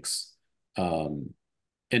speeder bikes, um,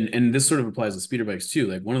 and this sort of applies to speeder bikes too.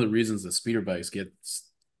 Like one of the reasons that speeder bikes get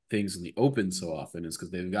things in the open so often is because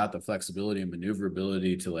they've got the flexibility and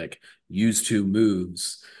maneuverability to like use 2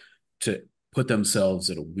 moves to put themselves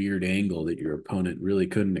at a weird angle that your opponent really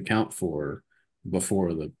couldn't account for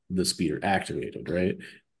before the speeder activated, right?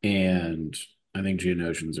 And I think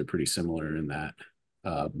Geonosians are pretty similar in that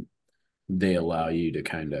they allow you to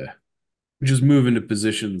kind of just move into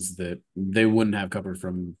positions that they wouldn't have cover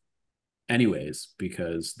from anyways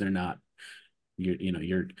because they're not you're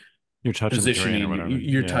You're touching the terrain or positioning whatever.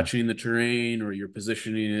 you're Yeah. touching the terrain or you're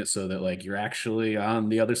positioning it so that like you're actually on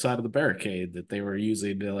the other side of the barricade that they were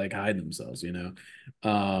using to like hide themselves,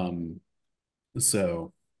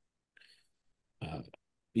 so uh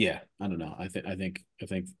yeah, I don't know. I think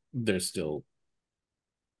there's still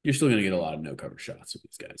you're still gonna get a lot of no cover shots with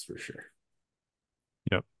these guys for sure.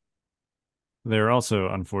 Yep. They're also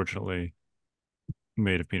unfortunately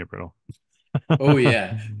made of peanut brittle. Oh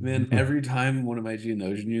yeah, man! Every time one of my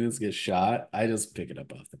Geonosian units gets shot, I just pick it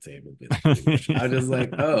up off the table. Pretty much. I'm just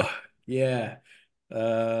like, oh yeah,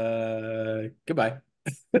 goodbye.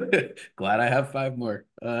 Glad I have 5 more.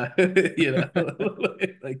 You know,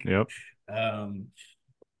 like, Yep. um,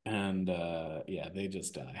 and yeah, they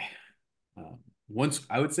just die. Once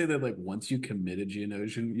I would say that like once you commit a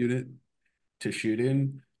Geonosian unit to shoot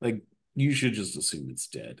in, like you should just assume it's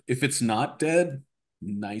dead. If it's not dead,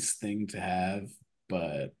 nice thing to have,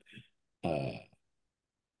 but uh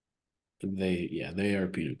they are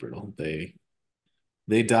peanut brittle. They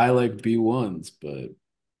die like B1s, but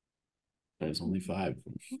there's only 5 of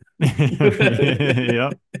them.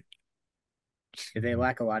 Yep. They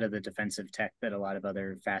lack a lot of the defensive tech that a lot of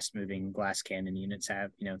other fast moving glass cannon units have.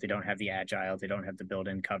 They don't have the agile, they don't have the built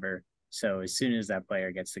in cover. So as soon as that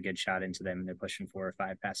player gets a good shot into them and they're pushing 4 or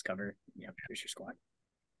 5 past cover, here's your squad.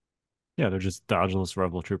 Yeah, they're just dodgeless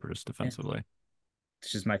rebel troopers defensively. Yeah.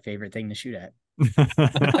 This is my favorite thing to shoot at.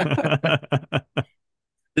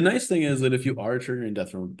 The nice thing is that if you are triggering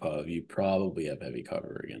death from above, you probably have heavy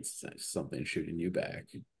cover against something shooting you back,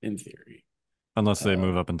 in theory. Unless they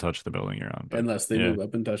move up and touch the building you're on. Unless they move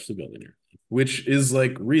up and touch the building you're on, which is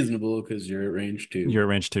like reasonable because you're at range 2. You're at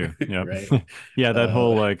range 2. Yeah. Right. Yeah, that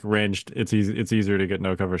whole like ranged, it's easy, it's easier to get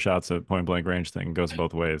no cover shots at point blank range thing goes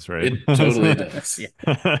both ways, right? It totally does.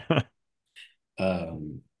 Yeah.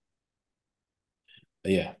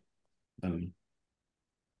 Yeah. All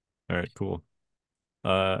right, cool.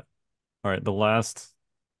 All right, the last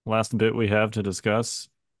bit we have to discuss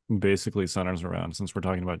basically centers around, since we're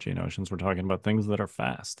talking about Geonosians, we're talking about things that are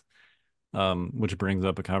fast. Which brings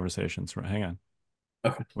up a conversation. So hang on.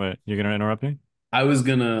 Okay. Wait, you're gonna interrupt me? I was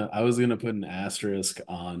gonna put an asterisk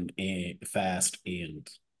on a fast and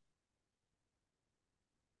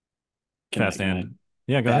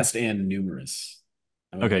yeah, go fast ahead. and numerous.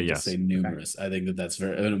 I would Okay, like to yes. say numerous. I think that's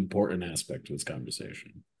very an important aspect to this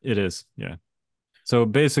conversation. It is, yeah. So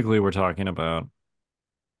basically, we're talking about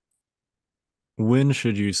when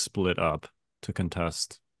should you split up to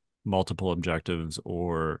contest multiple objectives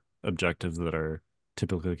or objectives that are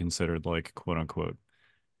typically considered like quote unquote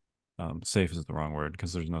safe is the wrong word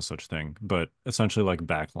because there's no such thing, but essentially like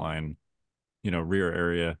backline, rear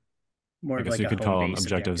area. More I of guess like you a could home call them base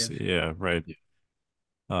objectives. objective. Yeah, right.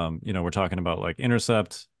 We're talking about like the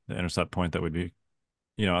intercept point that would be,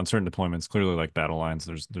 on certain deployments, clearly like battle lines,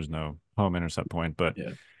 there's no home intercept point, but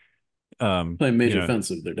playing major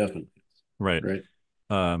offensive, there definitely is. Right.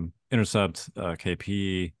 Intercept,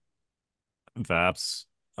 KP, VAPS,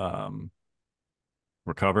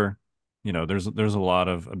 recover. There's a lot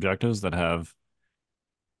of objectives that have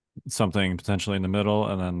something potentially in the middle,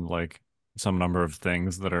 and then like some number of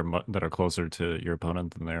things that are closer to your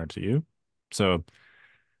opponent than they are to you. So,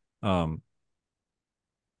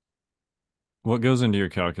 what goes into your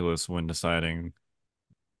calculus when deciding,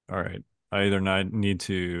 all right, I either need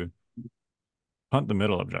to hunt the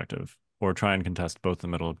middle objective or try and contest both the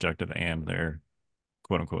middle objective and their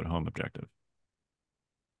quote unquote home objective?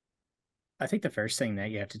 I think the first thing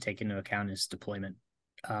that you have to take into account is deployment.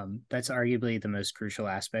 That's arguably the most crucial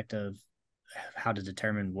aspect of how to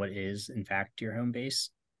determine what is in fact your home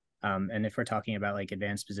base. And if we're talking about like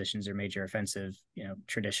advanced positions or major offensive,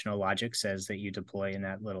 traditional logic says that you deploy in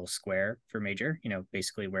that little square for major,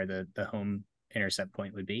 basically where the home intercept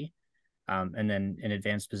point would be. And then in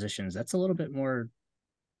advanced positions, that's a little bit more,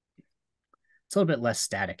 it's a little bit less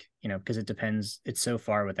static, because it depends. It's so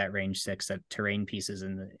far with that range 6 that terrain pieces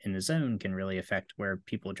in the zone can really affect where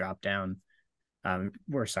people drop down,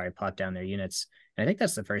 plot down their units. And I think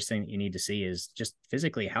that's the first thing that you need to see is just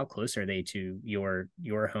physically how close are they to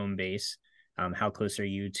your home base, how close are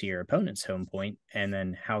you to your opponent's home point, and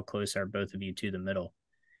then how close are both of you to the middle.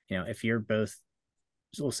 If you're both,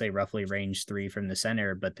 we'll say roughly range 3 from the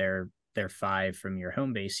center, but they're 5 from your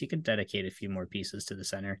home base, you could dedicate a few more pieces to the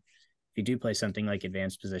center. If you do play something like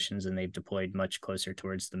advanced positions and they've deployed much closer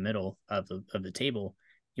towards the middle of the table,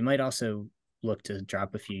 you might also look to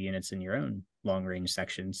drop a few units in your own long range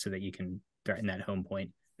section so that you can threaten that home point,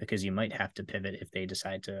 because you might have to pivot if they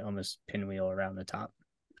decide to almost pinwheel around the top.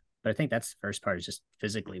 But I think that's the first part, is just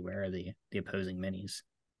physically where are the opposing minis.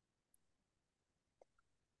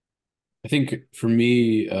 I think for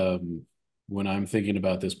me, when I'm thinking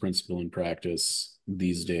about this principle in practice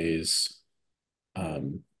these days,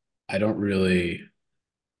 I don't really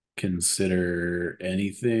consider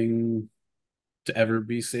anything to ever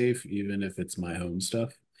be safe, even if it's my home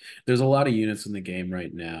stuff. There's a lot of units in the game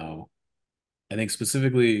right now. I think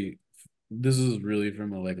specifically this is really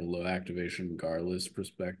from a low activation Garless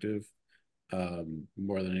perspective,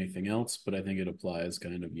 more than anything else, but I think it applies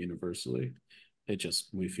kind of universally. It just,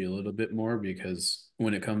 we feel it a bit more because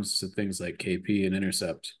when it comes to things like KP and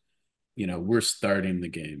intercept, we're starting the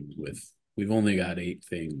game with, we've only got 8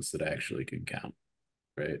 things that actually can count,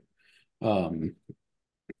 right? Um,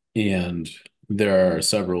 and there are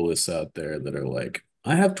several lists out there that are like,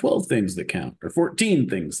 I have 12 things that count or 14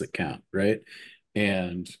 things that count, right?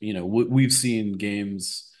 And we've seen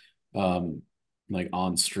games like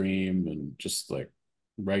on stream and just like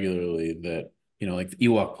regularly that like the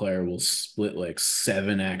Ewok player will split like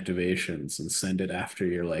 7 activations and send it after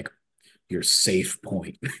your safe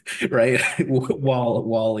point, right?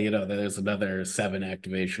 while there's another 7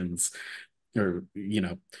 activations or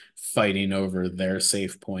fighting over their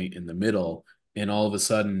safe point in the middle, and all of a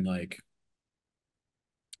sudden like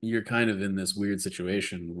you're kind of in this weird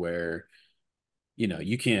situation where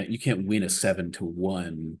you can't win a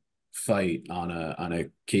 7-1 fight on a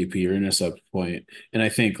KP or intercept point. And I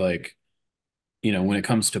think like when it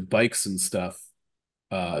comes to bikes and stuff,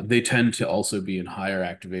 they tend to also be in higher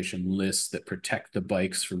activation lists that protect the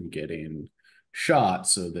bikes from getting shot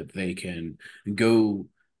so that they can go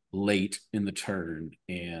late in the turn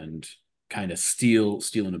and kind of steal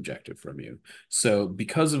an objective from you. So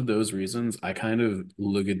because of those reasons, I kind of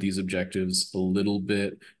look at these objectives a little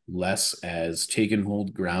bit less as take and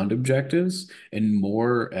hold ground objectives and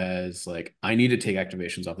more as like I need to take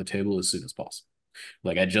activations off the table as soon as possible.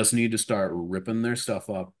 Like I just need to start ripping their stuff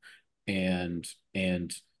up, and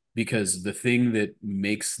because the thing that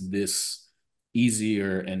makes this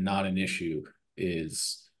easier and not an issue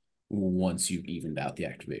is once you've evened out the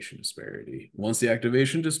activation disparity. Once the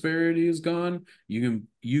activation disparity is gone, you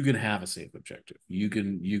can have a safe objective. You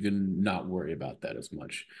can not worry about that as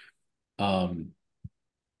much. And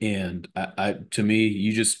I to me,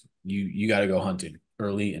 you got to go hunting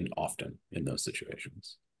early and often in those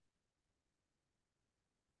situations.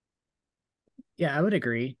 Yeah, I would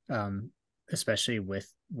agree. Especially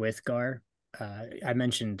with Gar. I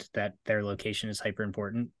mentioned that their location is hyper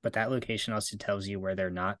important, but that location also tells you where they're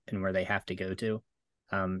not and where they have to go to.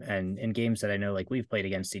 And in games that I know, like we've played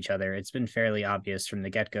against each other, it's been fairly obvious from the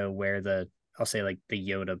get go where I'll say like the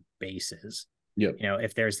Yoda base is. Yep.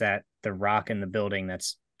 If there's the rock in the building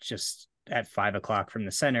that's just at 5 o'clock from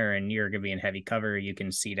the center and you're going to be in heavy cover, you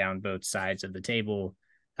can see down both sides of the table.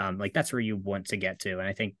 Like that's where you want to get to. And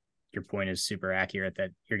I think your point is super accurate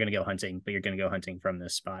that you're going to go hunting, but you're going to go hunting from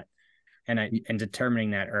this spot. And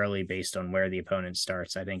determining that early based on where the opponent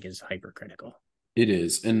starts, I think is hypercritical. It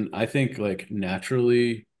is. And I think like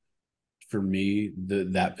naturally for me,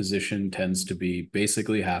 that position tends to be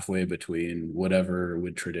basically halfway between whatever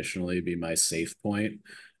would traditionally be my safe point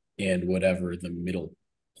and whatever the middle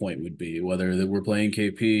point would be, whether that we're playing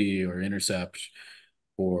KP or intercept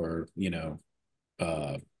or,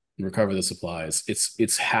 recover the supplies.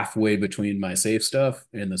 It's halfway between my safe stuff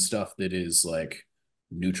and the stuff that is like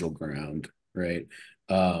neutral ground, right?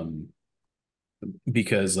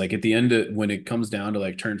 Because like at the end of when it comes down to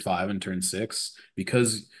like turn 5 and turn 6,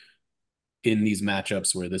 because in these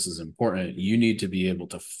matchups where this is important, you need to be able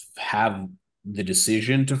to have the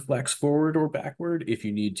decision to flex forward or backward if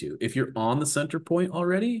you need to. If you're on the center point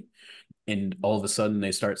already and all of a sudden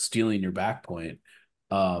they start stealing your back point,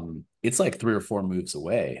 it's like 3 or 4 moves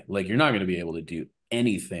away. Like you're not going to be able to do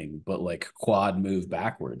anything but like quad move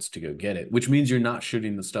backwards to go get it, which means you're not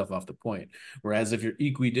shooting the stuff off the point. Whereas if you're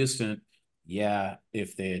equidistant, yeah,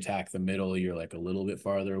 if they attack the middle, you're like a little bit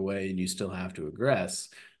farther away and you still have to aggress,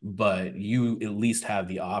 but you at least have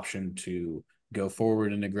the option to go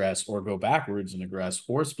forward and aggress or go backwards and aggress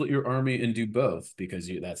or split your army and do both, because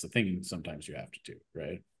that's the thing sometimes you have to do,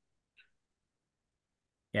 right?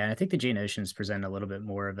 Yeah, I think the Geonosians present a little bit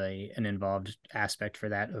more of an involved aspect for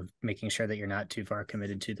that, of making sure that you're not too far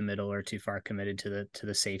committed to the middle or too far committed to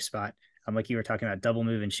the safe spot. Like you were talking about, double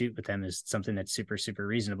move and shoot with them is something that's super, super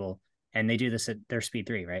reasonable. And they do this at their speed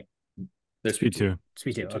 3, right? Their speed 2.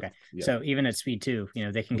 Speed 2. Okay. Yeah. So even at speed 2,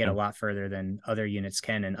 they can get a lot further than other units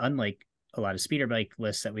can. And unlike a lot of speeder bike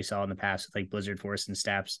lists that we saw in the past with like Blizzard Force and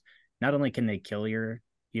Staps, not only can they kill your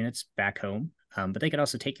units back home, but they can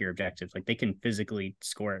also take your objective. Like they can physically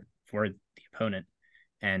score it for the opponent.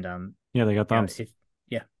 And yeah, they got thumbs.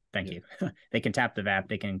 Thank you. They can tap the VAP,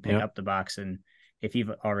 they can pick up the box, and if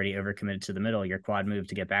you've already overcommitted to the middle, your quad move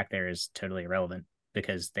to get back there is totally irrelevant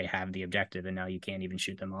because they have the objective and now you can't even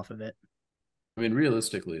shoot them off of it. I mean,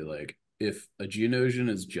 realistically, like if a Geonosian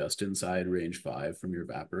is just inside range 5 from your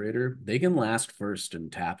evaporator, they can last first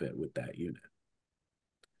and tap it with that unit.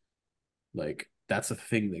 Like that's a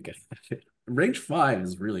thing that can happen, range 5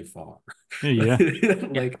 is really far. Yeah.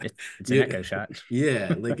 Like, it's an echo shot.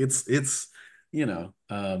 yeah, like it's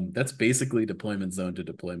that's basically deployment zone to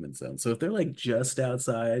deployment zone. So if they're like just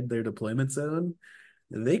outside their deployment zone,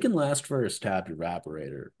 they can last first tap your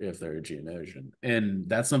evaporator if they're a Geonosian. And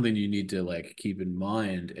that's something you need to like keep in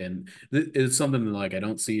mind. And it's something that like I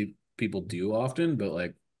don't see people do often, but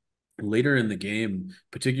like later in the game,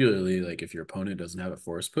 particularly like if your opponent doesn't have a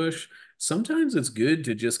force push, sometimes it's good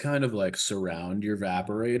to just kind of like surround your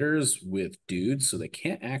evaporators with dudes so they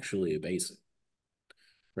can't actually abase it,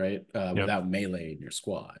 right? Yep. Without melee in your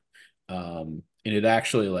squad. And it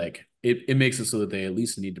actually like it makes it so that they at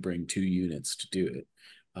least need to bring 2 units to do it.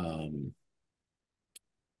 Um,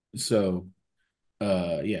 so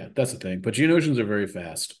yeah, that's the thing. But Geonosians are very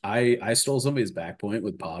fast. I stole somebody's back point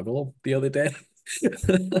with Poggle the other day.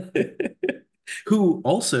 Who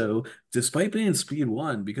also, despite being speed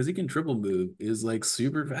 1, because he can triple move, is like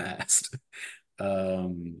super fast. Yeah,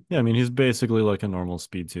 I mean he's basically like a normal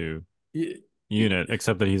speed 2 yeah, unit,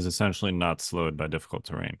 except that he's essentially not slowed by difficult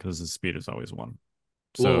terrain because his speed is always 1.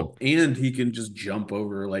 So well, and he can just jump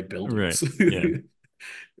over like right. buildings. Yeah.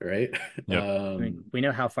 Right. Yep. I mean, we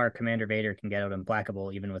know how far Commander Vader can get out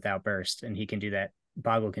unblackable even without burst, and he can do that.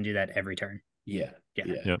 Boggle can do that every turn. Yeah. Yeah,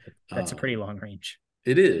 Yeah. Yep. that's a pretty long range.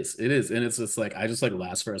 It is. It is. And it's just like I just like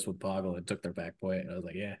last first with Poggle and took their back point. And I was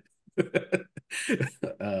like, yeah.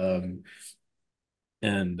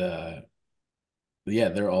 And yeah,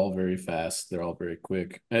 they're all very fast. They're all very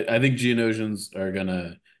quick. I think Geonosians are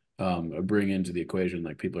gonna bring into the equation,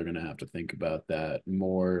 like people are gonna have to think about that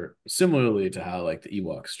more similarly to how like the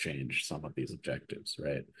Ewoks change some of these objectives,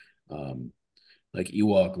 right? Um, like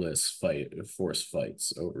Ewok-less force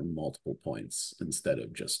fights over multiple points instead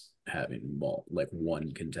of just having like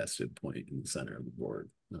one contested point in the center of the board.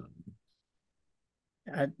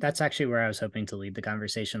 That's actually where I was hoping to lead the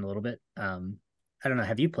conversation a little bit. I don't know.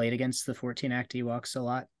 Have you played against the 14 Act Ewoks a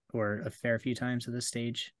lot or a fair few times at this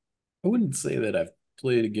stage? I wouldn't say that I've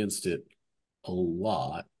played against it a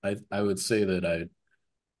lot. I would say that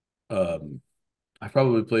I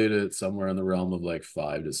probably played it somewhere in the realm of like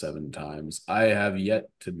 5 to 7 times. I have yet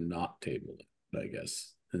to not table it, I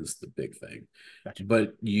guess, is the big thing. Gotcha.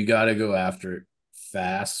 But you got to go after it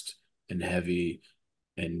fast and heavy,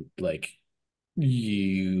 and like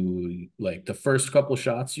you like the first couple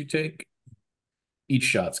shots you take, each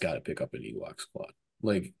shot's got to pick up an Ewok squad,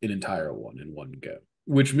 like an entire one in one go,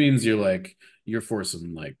 which means you're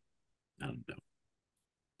forcing like, I don't know,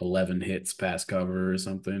 11 hits past cover or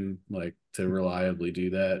something like to reliably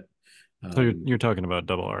do that. So you're talking about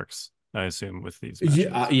double arcs, I assume, with these Yeah,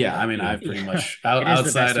 matches. yeah. I mean, Yeah. I've pretty much It is the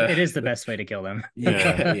best. outside of It is the best way to kill them.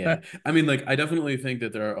 yeah, yeah. I mean, like, I definitely think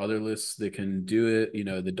that there are other lists that can do it. You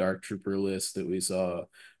know, the Dark Trooper list that we saw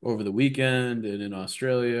over the weekend and in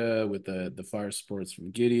Australia with the fire sports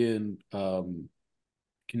from Gideon can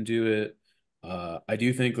do it. I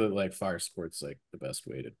do think that like fire sports like the best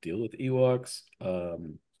way to deal with Ewoks.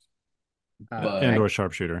 But And or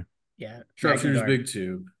sharpshooter. Yeah, sharpshooter's Magnagard. big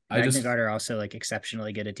too. Magnagard are also like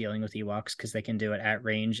exceptionally good at dealing with Ewoks because they can do it at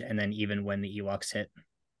range and then even when the Ewoks hit.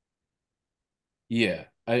 Yeah,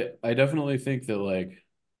 I definitely think that like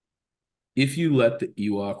if you let the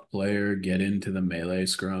Ewok player get into the melee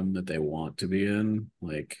scrum that they want to be in,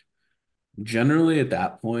 like generally at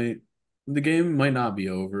that point, the game might not be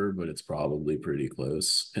over, but it's probably pretty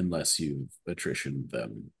close unless you've attritioned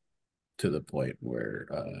them to the point where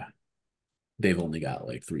they've only got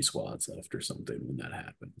like 3 squads left or something when that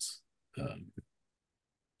happens.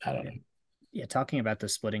 I don't know. Yeah, talking about the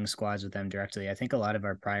splitting squads with them directly, I think a lot of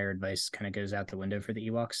our prior advice kind of goes out the window for the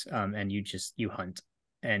Ewoks. And you hunt.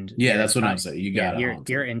 And yeah, that's what I'm saying. You got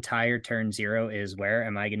your entire turn 0 is where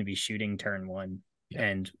am I going to be shooting turn 1, yeah.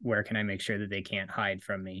 and where can I make sure that they can't hide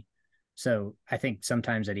from me? So I think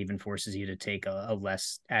sometimes that even forces you to take a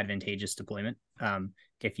less advantageous deployment.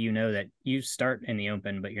 If you know that you start in the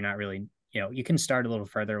open, but you're not really, you can start a little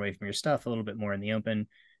further away from your stuff, a little bit more in the open,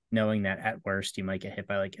 knowing that at worst you might get hit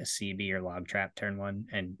by like a CB or log trap turn 1,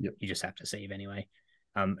 and you just have to save anyway.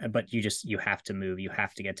 But you have to move. You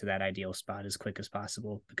have to get to that ideal spot as quick as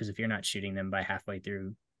possible, because if you're not shooting them by halfway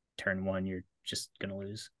through turn 1, you're just gonna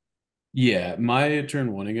lose. Yeah, my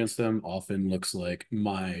turn 1 against them often looks like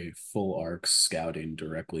my full arc scouting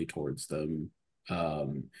directly towards them.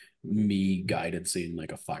 Me guidancing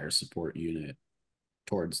like a fire support unit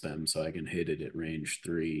towards them so I can hit it at range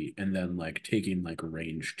 3, and then like taking like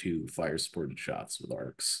range 2 fire supported shots with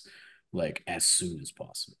arcs like as soon as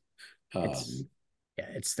possible. Yeah,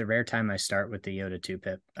 it's the rare time I start with the Yoda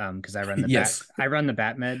 2-pip because Yes. I run the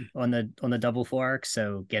bat med on the double full arc,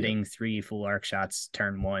 so Yep. getting 3 full arc shots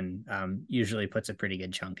turn 1 usually puts a pretty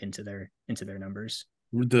good chunk into their numbers.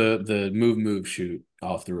 The move shoot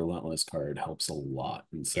off the relentless card helps a lot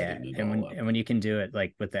in Yeah, setting it and all up. when you can do it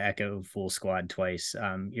like with the Echo full squad twice,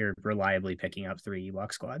 you're reliably picking up 3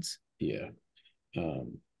 Ewok squads. Yeah.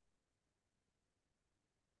 Um,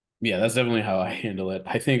 yeah, that's definitely how I handle it.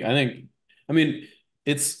 I mean,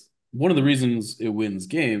 it's one of the reasons it wins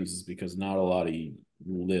games is because not a lot of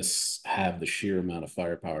lists have the sheer amount of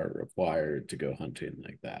firepower required to go hunting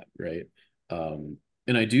like that, right?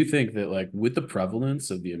 And I do think that like with the prevalence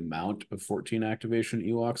of the amount of 14 activation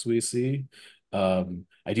Ewoks we see,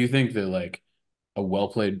 I do think that like a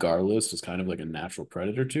well-played Gar list is kind of like a natural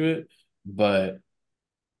predator to it, but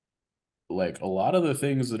like a lot of the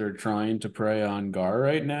things that are trying to prey on Gar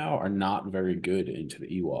right now are not very good into the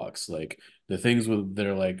Ewoks. Like the things with that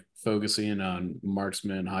are like focusing on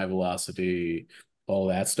marksman, high velocity, all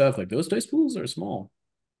that stuff. Like those dice pools are small.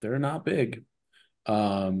 They're not big.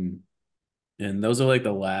 Um, and those are like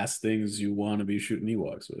the last things you want to be shooting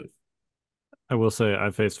Ewoks with. I will say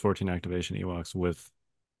I faced 14 activation Ewoks with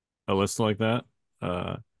a list like that.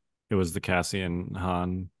 Uh, it was the Cassian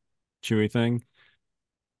Han Chewie thing.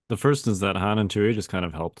 The first is that Han and Chewie just kind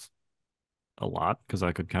of helped a lot because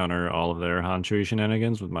I could counter all of their Han Chewie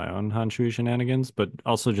shenanigans with my own Han Chewie shenanigans, but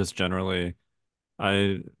also just generally,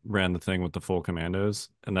 I ran the thing with the full commandos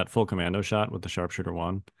and that full commando shot with the sharpshooter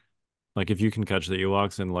one. Like if you can catch the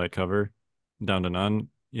Ewoks in light cover down to none,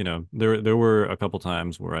 there were a couple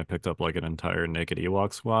times where I picked up like an entire naked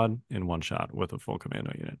Ewok squad in one shot with a full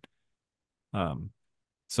commando unit. Um,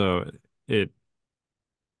 so it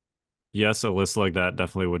yes, a list like that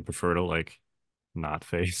definitely would prefer to like not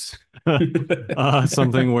face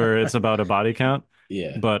something where it's about a body count.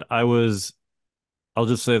 Yeah. But I'll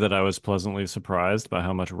just say that I was pleasantly surprised by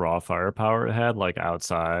how much raw firepower it had, like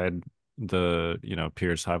outside the,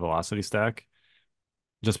 Pierce high velocity stack,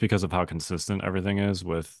 just because of how consistent everything is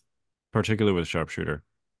particularly with sharpshooter,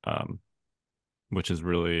 um, which is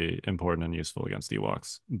really important and useful against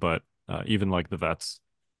Ewoks. But even like the vets,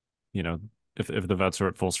 you know, if the vets are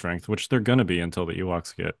at full strength, which they're gonna be until the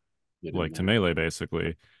Ewoks get Get in like to there. melee,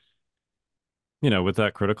 basically, with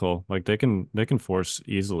that critical, like they can force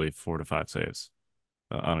easily 4 to 5 saves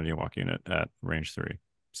on an Ewok unit at range 3.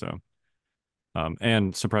 So,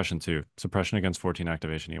 and suppression too. Suppression against 14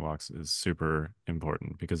 activation Ewoks is super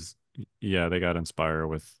important because, yeah, they got Inspire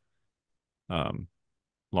with um,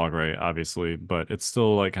 Log Ray, obviously, but it's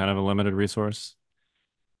still like kind of a limited resource.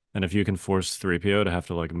 And if you can force 3PO to have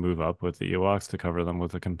to like move up with the Ewoks to cover them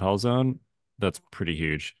with a compel zone, that's pretty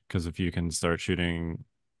huge. Because if you can start shooting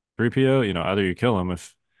 3PO, either you kill him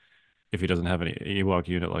if he doesn't have any Ewok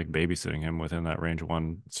unit like babysitting him within that range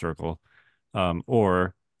 1 circle,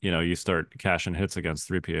 or you start cashing hits against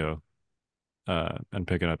 3PO and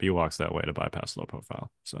picking up Ewoks that way to bypass low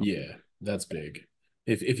profile. So Yeah, that's big.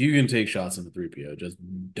 If you can take shots in the 3PO, just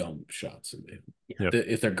dump shots into him. yep,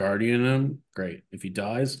 If they're guardianing him, great. If he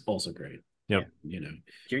dies, also great. yep, Yeah, You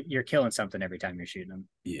know, you're killing something every time you're shooting them.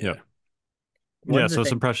 yeah. yep, One yeah. of the So things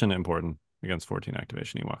suppression important against 14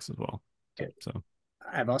 activation Ewoks as well. So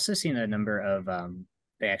I've also seen a number of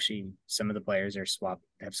some of the players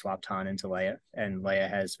have swapped Han into Leia, and Leia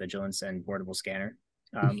has vigilance and portable scanner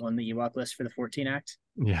on the Ewok list for the 14 act.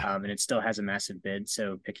 yeah, And it still has a massive bid.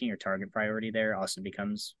 So picking your target priority there also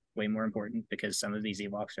becomes way more important because some of these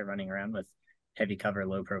Ewoks are running around with heavy cover,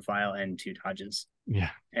 low profile, and 2 dodges, yeah,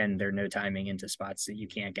 and they're no timing into spots that you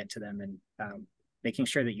can't get to them. And making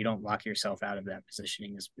sure that you don't lock yourself out of that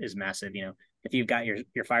positioning is massive. If you've got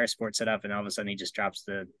your fire sport set up and all of a sudden he just drops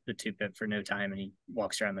the 2-pip for no time and he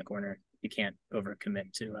walks around the corner, you can't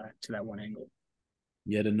overcommit to that one angle.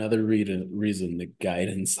 Yet another reason the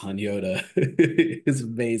guidance on Yoda is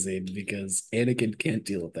amazing because Anakin can't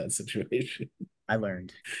deal with that situation. I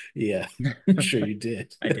learned. Yeah, I'm sure you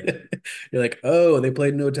did. I did. You're like, oh, they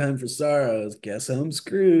played No Time for Sorrows. Guess I'm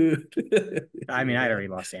screwed. I mean, I'd already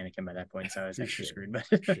lost Anakin by that point, so I was extra Sure. screwed. But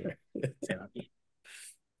Sure. say about me.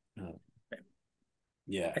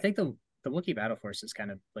 Yeah. I think the Wookiee battle force is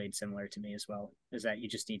kind of played similar to me as well. Is that you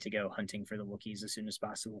just need to go hunting for the Wookiees as soon as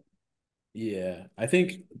possible. Yeah. I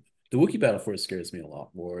think the Wookiee Battle Force scares me a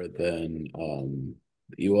lot more than the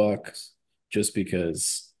Ewoks, just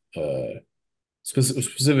because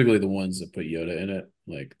specifically the ones that put Yoda in it,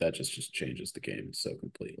 like that just changes the game so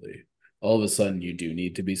completely. All of a sudden, you do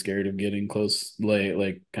need to be scared of getting close,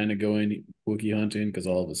 like kind of going Wookiee hunting, because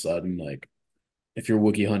all of a sudden, like if you're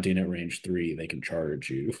Wookiee hunting at range 3, they can charge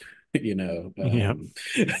you, you know. yep,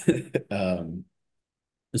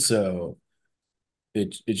 So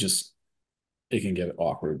it can get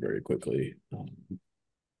awkward very quickly.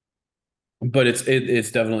 But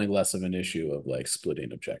it's definitely less of an issue of like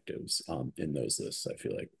splitting objectives in those lists. I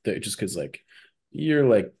feel like just because like you're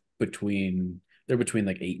like they're between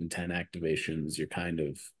like 8 and 10 activations. You're kind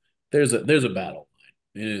of there's a battle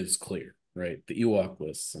line. It is clear, right? The Ewok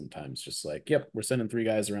list sometimes just like, yep, we're sending 3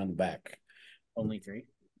 guys around the back. Only 3.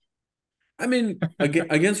 I mean,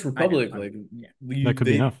 against Republic, like that could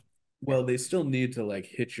be enough. Well, they still need to like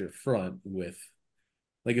hit your front with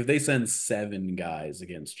like if they send 7 guys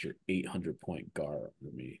against your 800-point Gar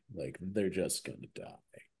army, like they're just gonna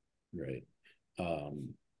die, right?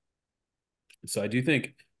 So I do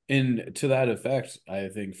think, in to that effect, I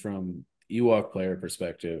think from Ewok player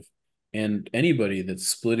perspective, and anybody that's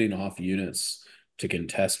splitting off units to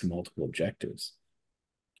contest multiple objectives,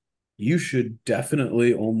 you should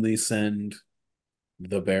definitely only send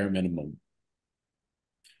the bare minimum,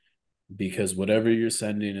 because whatever you're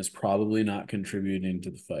sending is probably not contributing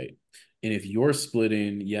to the fight. And if you're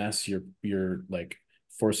splitting, yes, you're like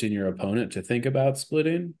forcing your opponent to think about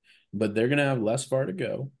splitting, but they're gonna have less far to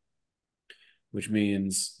go, which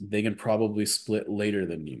means they can probably split later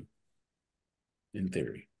than you, in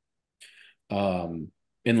theory.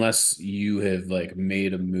 Unless you have like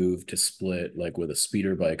made a move to split like with a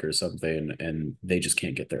speeder bike or something, and they just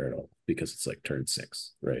can't get there at all because it's like turn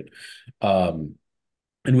 6, right?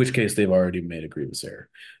 In which case they've already made a grievous error.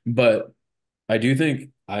 But I do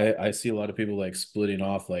think I see a lot of people like splitting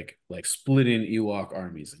off like splitting Ewok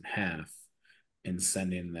armies in half and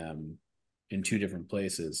sending them in 2 different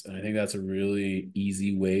places. And I think that's a really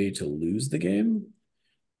easy way to lose the game,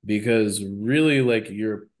 because really like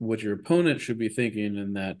what your opponent should be thinking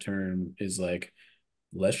in that turn is like,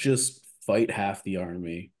 let's just fight half the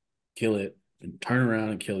army, kill it, and turn around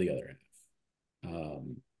and kill the other half.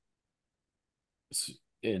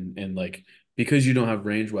 And like, because you don't have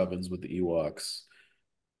range weapons with the Ewoks,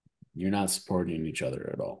 you're not supporting each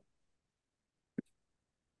other at all.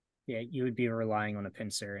 Yeah, you would be relying on a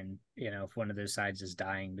pincer, and if one of those sides is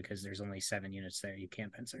dying because there's only 7 units there, you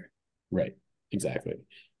can't pincer. Right. Exactly.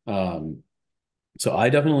 So I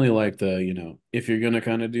definitely like if you're gonna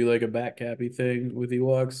kind of do like a back cappy thing with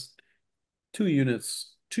Ewoks, 2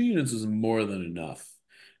 units is more than enough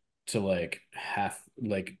to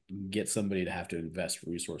get somebody to have to invest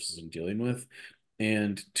resources in dealing with.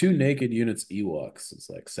 And 2 naked units Ewoks is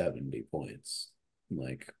like 70 points.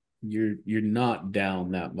 Like you're not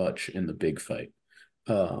down that much in the big fight.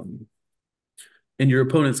 And your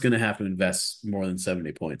opponent's going to have to invest more than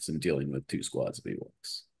 70 points in dealing with 2 squads of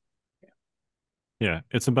Ewoks. Yeah,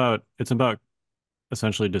 it's about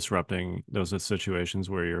essentially disrupting those situations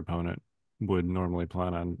where your opponent would normally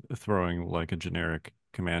plan on throwing like a generic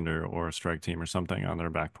commander or a strike team or something on their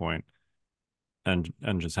back point, and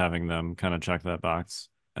just having them kind of check that box.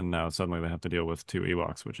 And now suddenly they have to deal with 2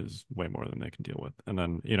 Ewoks, which is way more than they can deal with. And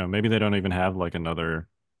then, maybe they don't even have like another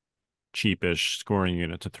cheapish scoring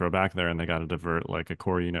unit to throw back there, and they got to divert like a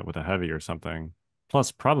core unit with a heavy or something,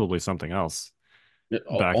 plus probably something else back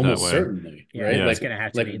that Almost way. certainly, Yeah, right? it's gonna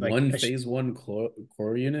have to be like one phase 1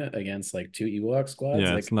 core unit against like 2 Ewok squads.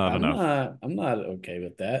 Yeah, Like it's not enough. I'm not okay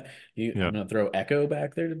with that. I'm Yeah, gonna throw Echo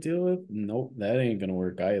back there to deal with. Nope, that ain't gonna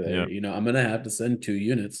work either. yeah, I'm gonna have to send 2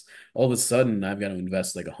 units. All of a sudden, I've got to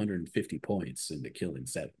invest like 150 points into killing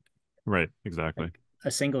 7. right, exactly.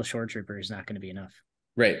 a single shore trooper is not going to be enough.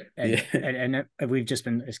 Right. And, Yeah. and we've just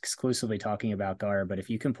been exclusively talking about Gar, but if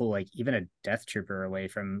you can pull like even a death trooper away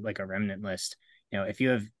from like a remnant list, if you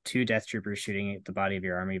have 2 death troopers shooting at the body of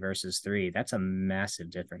your army versus 3, that's a massive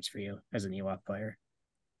difference for you as an Ewok player.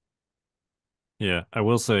 Yeah, I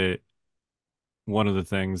will say one of the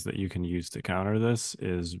things that you can use to counter this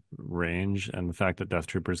is range, and the fact that death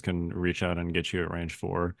troopers can reach out and get you at range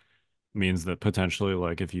 4 means that potentially,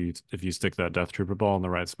 like, if you stick that death trooper ball in the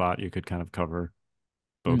right spot, you could kind of cover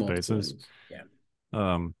both bases.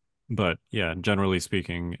 Yeah. But yeah, generally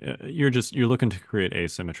speaking, you're looking to create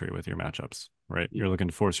asymmetry with your matchups, right? You're looking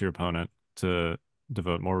to force your opponent to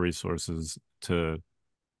devote more resources to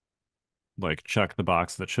like check the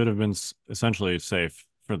box that should have been essentially safe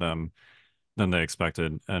for them than they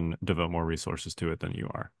expected, and devote more resources to it than you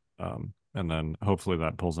are. And then hopefully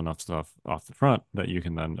that pulls enough stuff off the front that you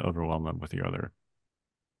can then overwhelm them with your other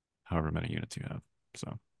however many units you have.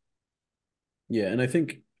 So Yeah, and I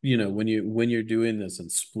think, when you're doing this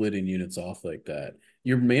and splitting units off like that,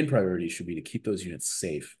 your main priority should be to keep those units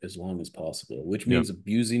safe as long as possible, which means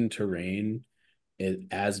abusing terrain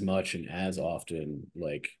as much and as often,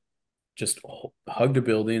 like just hug the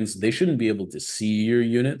buildings. They shouldn't be able to see your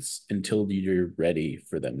units until you're ready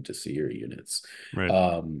for them to see your units.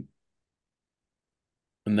 right.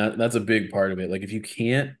 And that's a big part of it. Like if you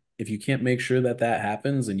can't make sure that that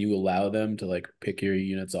happens and you allow them to like pick your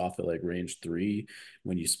units off at like range 3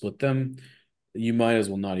 when you split them, you might as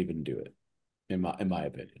well not even do it, in my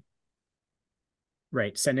opinion.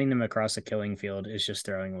 Right. Sending them across a killing field is just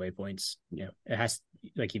throwing away points. Yeah. It has,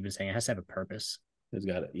 like you've been saying, it has to have a purpose. It's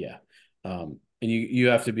got it. Yeah. And you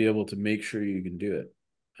have to be able to make sure you can do it.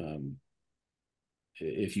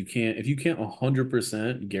 If you can't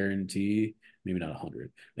 100% guarantee, maybe not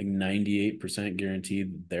 100, like 98%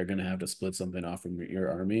 guaranteed they're going to have to split something off from their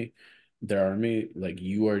army, like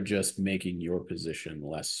you are just making your position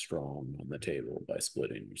less strong on the table by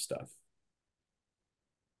splitting your stuff.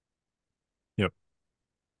 Yep.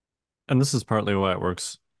 And this is partly why it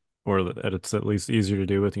works, or that it's at least easier to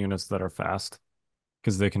do with units that are fast,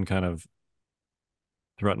 because they can kind of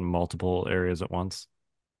threaten multiple areas at once.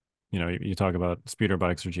 You talk about speeder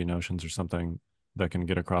bikes or Geonosians or something that can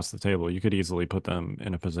get across the table. You could easily put them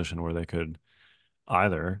in a position where they could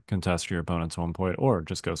either contest your opponent's home point or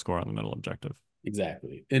just go score on the middle objective.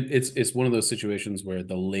 Exactly. And it's one of those situations where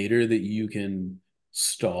the later that you can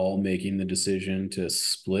stall making the decision to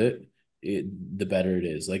split it, the better it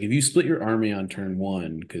is. Like if you split your army on turn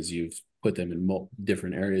 1 because you've put them in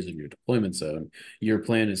different areas in your deployment zone, your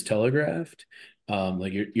plan is telegraphed.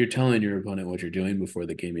 Like you're telling your opponent what you're doing before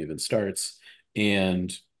the game even starts,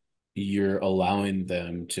 and you're allowing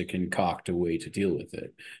them to concoct a way to deal with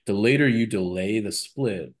it. The later you delay the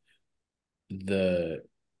split, the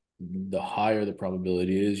higher the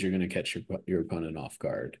probability is you're going to catch your opponent off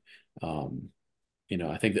guard.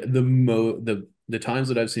 I think that the times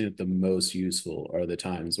that I've seen it the most useful are the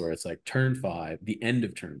times where it's like turn 5, the end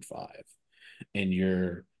of turn 5, and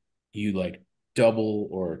you like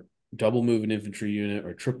double move an infantry unit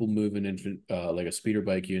or triple move an like a speeder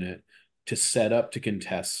bike unit to set up to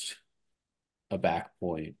contest a back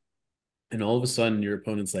point. And all of a sudden your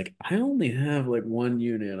opponent's like, I only have like 1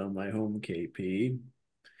 unit on my home KP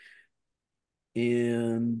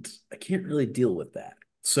and I can't really deal with that.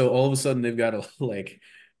 So all of a sudden they've got to like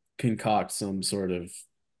concoct some sort of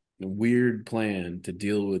weird plan to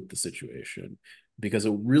deal with the situation because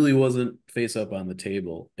it really wasn't face up on the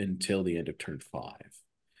table until the end of turn 5.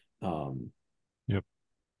 Yep.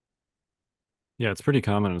 Yeah, it's pretty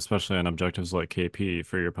common, especially on objectives like KP,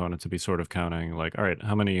 for your opponent to be sort of counting, like, all right,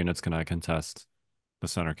 how many units can I contest the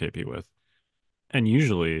center KP with? And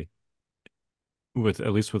usually,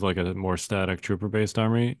 at least with like a more static trooper-based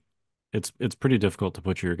army, it's pretty difficult to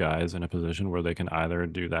put your guys in a position where they can either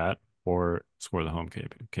do that or score the home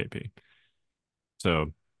KP.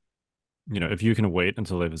 So, if you can wait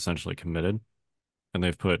until they've essentially committed and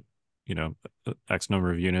they've put, X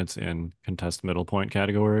number of units in contest middle point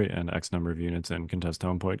category and X number of units in contest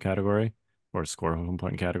home point category or score home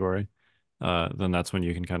point category, then that's when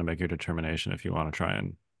you can kind of make your determination if you want to try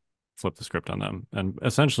and flip the script on them. And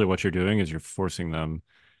essentially what you're doing is you're forcing them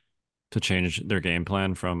to change their game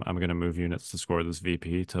plan from I'm going to move units to score this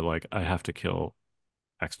VP to like I have to kill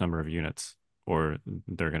X number of units or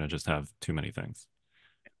they're going to just have too many things.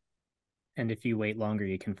 And if you wait longer,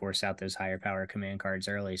 you can force out those higher power command cards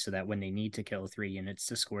early so that when they need to kill 3 units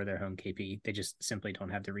to score their home KP, they just simply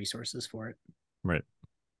don't have the resources for it. Right.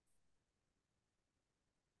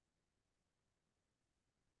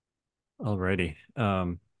 Alrighty.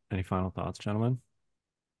 Any final thoughts, gentlemen?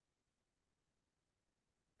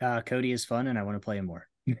 Cody is fun and I want to play him more.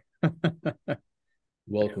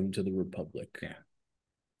 Welcome to the Republic.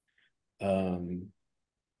 Yeah.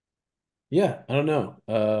 Yeah, I don't know.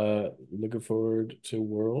 Looking forward to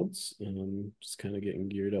Worlds and just kind of getting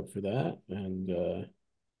geared up for that, and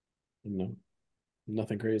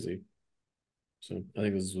nothing crazy. So I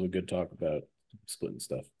think this is a good talk about splitting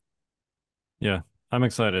stuff. Yeah, I'm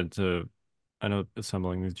excited to. I know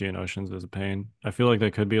assembling these Geonosians is a pain. I feel like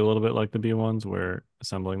they could be a little bit like the B1s, where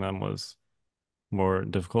assembling them was more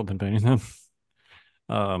difficult than painting them.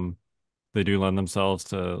 um, they do lend themselves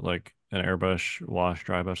to like an airbrush, wash,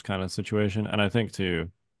 dry brush kind of situation, and I think too,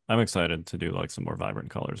 I'm excited to do like some more vibrant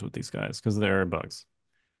colors with these guys because they're bugs.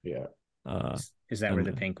 Yeah. Is that where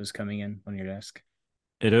the pink was coming in on your desk?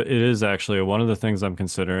 It is actually one of the things I'm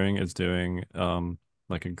considering is doing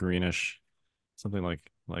like a greenish something like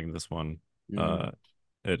this one.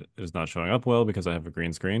 It is not showing up well because I have a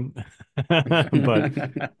green screen. But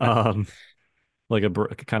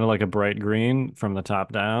like kind of like a bright green from the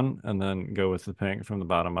top down and then go with the pink from the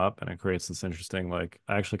bottom up and it creates this interesting like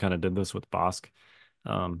I actually kind of did this with Bosk.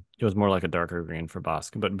 It was more like a darker green for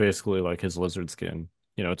Bosk, but basically like his lizard skin,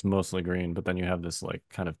 it's mostly green, but then you have this like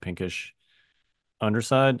kind of pinkish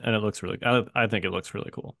underside and it looks really I think it looks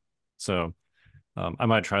really cool. So I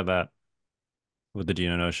might try that with the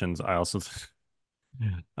Geonosians. I also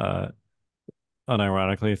uh,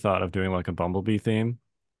 unironically thought of doing like a Bumblebee theme.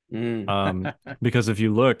 Mm. Because if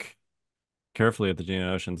you look carefully at the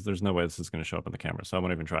Geonosians, there's no way this is going to show up in the camera, so I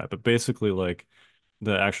won't even try it. But basically, like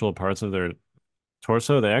the actual parts of their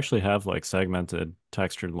torso, they actually have like segmented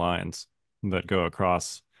textured lines that go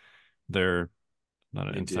across their, not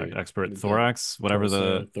an They insect do. expert, The thorax, whatever torso,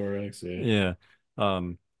 the, thorax, yeah. yeah.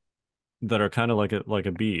 Um, that are kind of like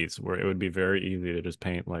a bee's, where it would be very easy to just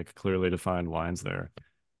paint like clearly defined lines there.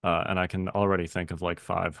 And I can already think of like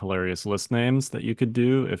 5 hilarious list names that you could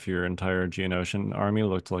do if your entire Geonosian army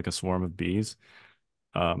looked like a swarm of bees.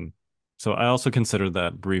 Um, so I also considered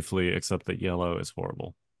that briefly, except that yellow is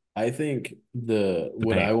horrible I think the to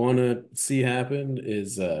what I paint. want to see happen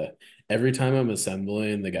is every time I'm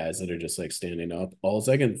assembling the guys that are just like standing up, all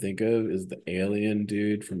I can think of is the alien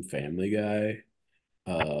dude from Family Guy.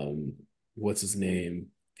 Um, what's his name?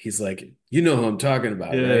 He's like, you know who I'm talking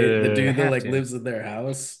about, right? The Yeah, I dude that have like to. lives in their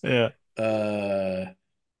house. yeah. Uh,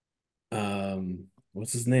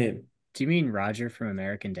 what's his name? Do you mean Roger from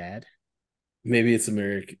American Dad? Maybe it's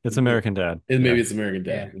American. It's American Dad. Maybe Yeah. it's American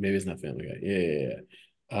Yeah. Dad. Maybe it's not Family Guy. Yeah, yeah,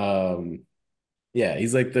 yeah. Yeah,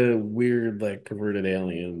 he's like the weird, like perverted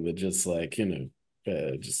alien that just like,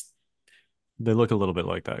 just They look a little bit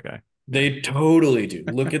like that guy. Yeah. they totally do.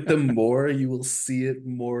 Look at them more, you will see it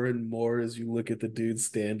more and more as you look at the dude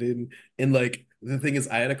standing. And like the thing is,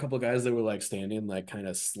 I had a couple guys that were like standing like kind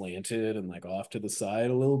of slanted and like off to the side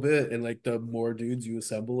a little bit. And like the more dudes you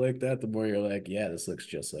assemble like that, the more you're like, yeah, this looks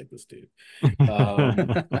just like this dude. Um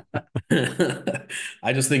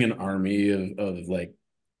I just think an army of like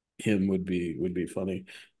him would be funny.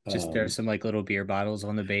 Just throw Um, some like little beer bottles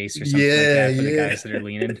on the base or something like yeah, that for the yeah, guys that are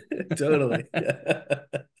leaning. totally.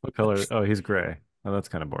 What color? Oh, he's gray. Oh, that's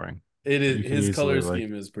kind of boring. It is You could his easily color like,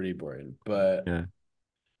 scheme is pretty boring, but yeah,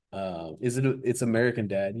 it's American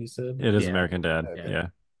Dad, you said? it is Yeah. American Dad. Yeah. Okay. Yeah.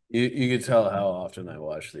 You could tell how often I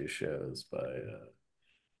watch these shows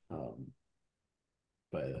um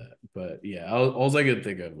by that. But yeah, all I could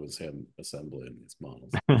think of was him assembling these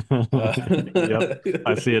models. Uh, Yep.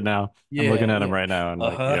 I see it now. I'm yeah, looking at him yeah. right now and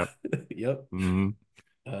like, Uh-huh. yep. Yep. Hmm.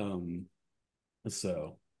 Um,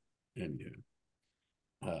 so and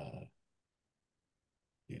uh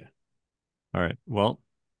yeah. All right. Well,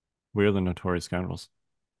 we're the Notorious Scoundrels.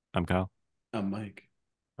 I'm Kyle. I'm Mike.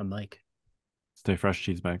 I'm like, Stay fresh,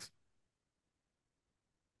 cheese bags.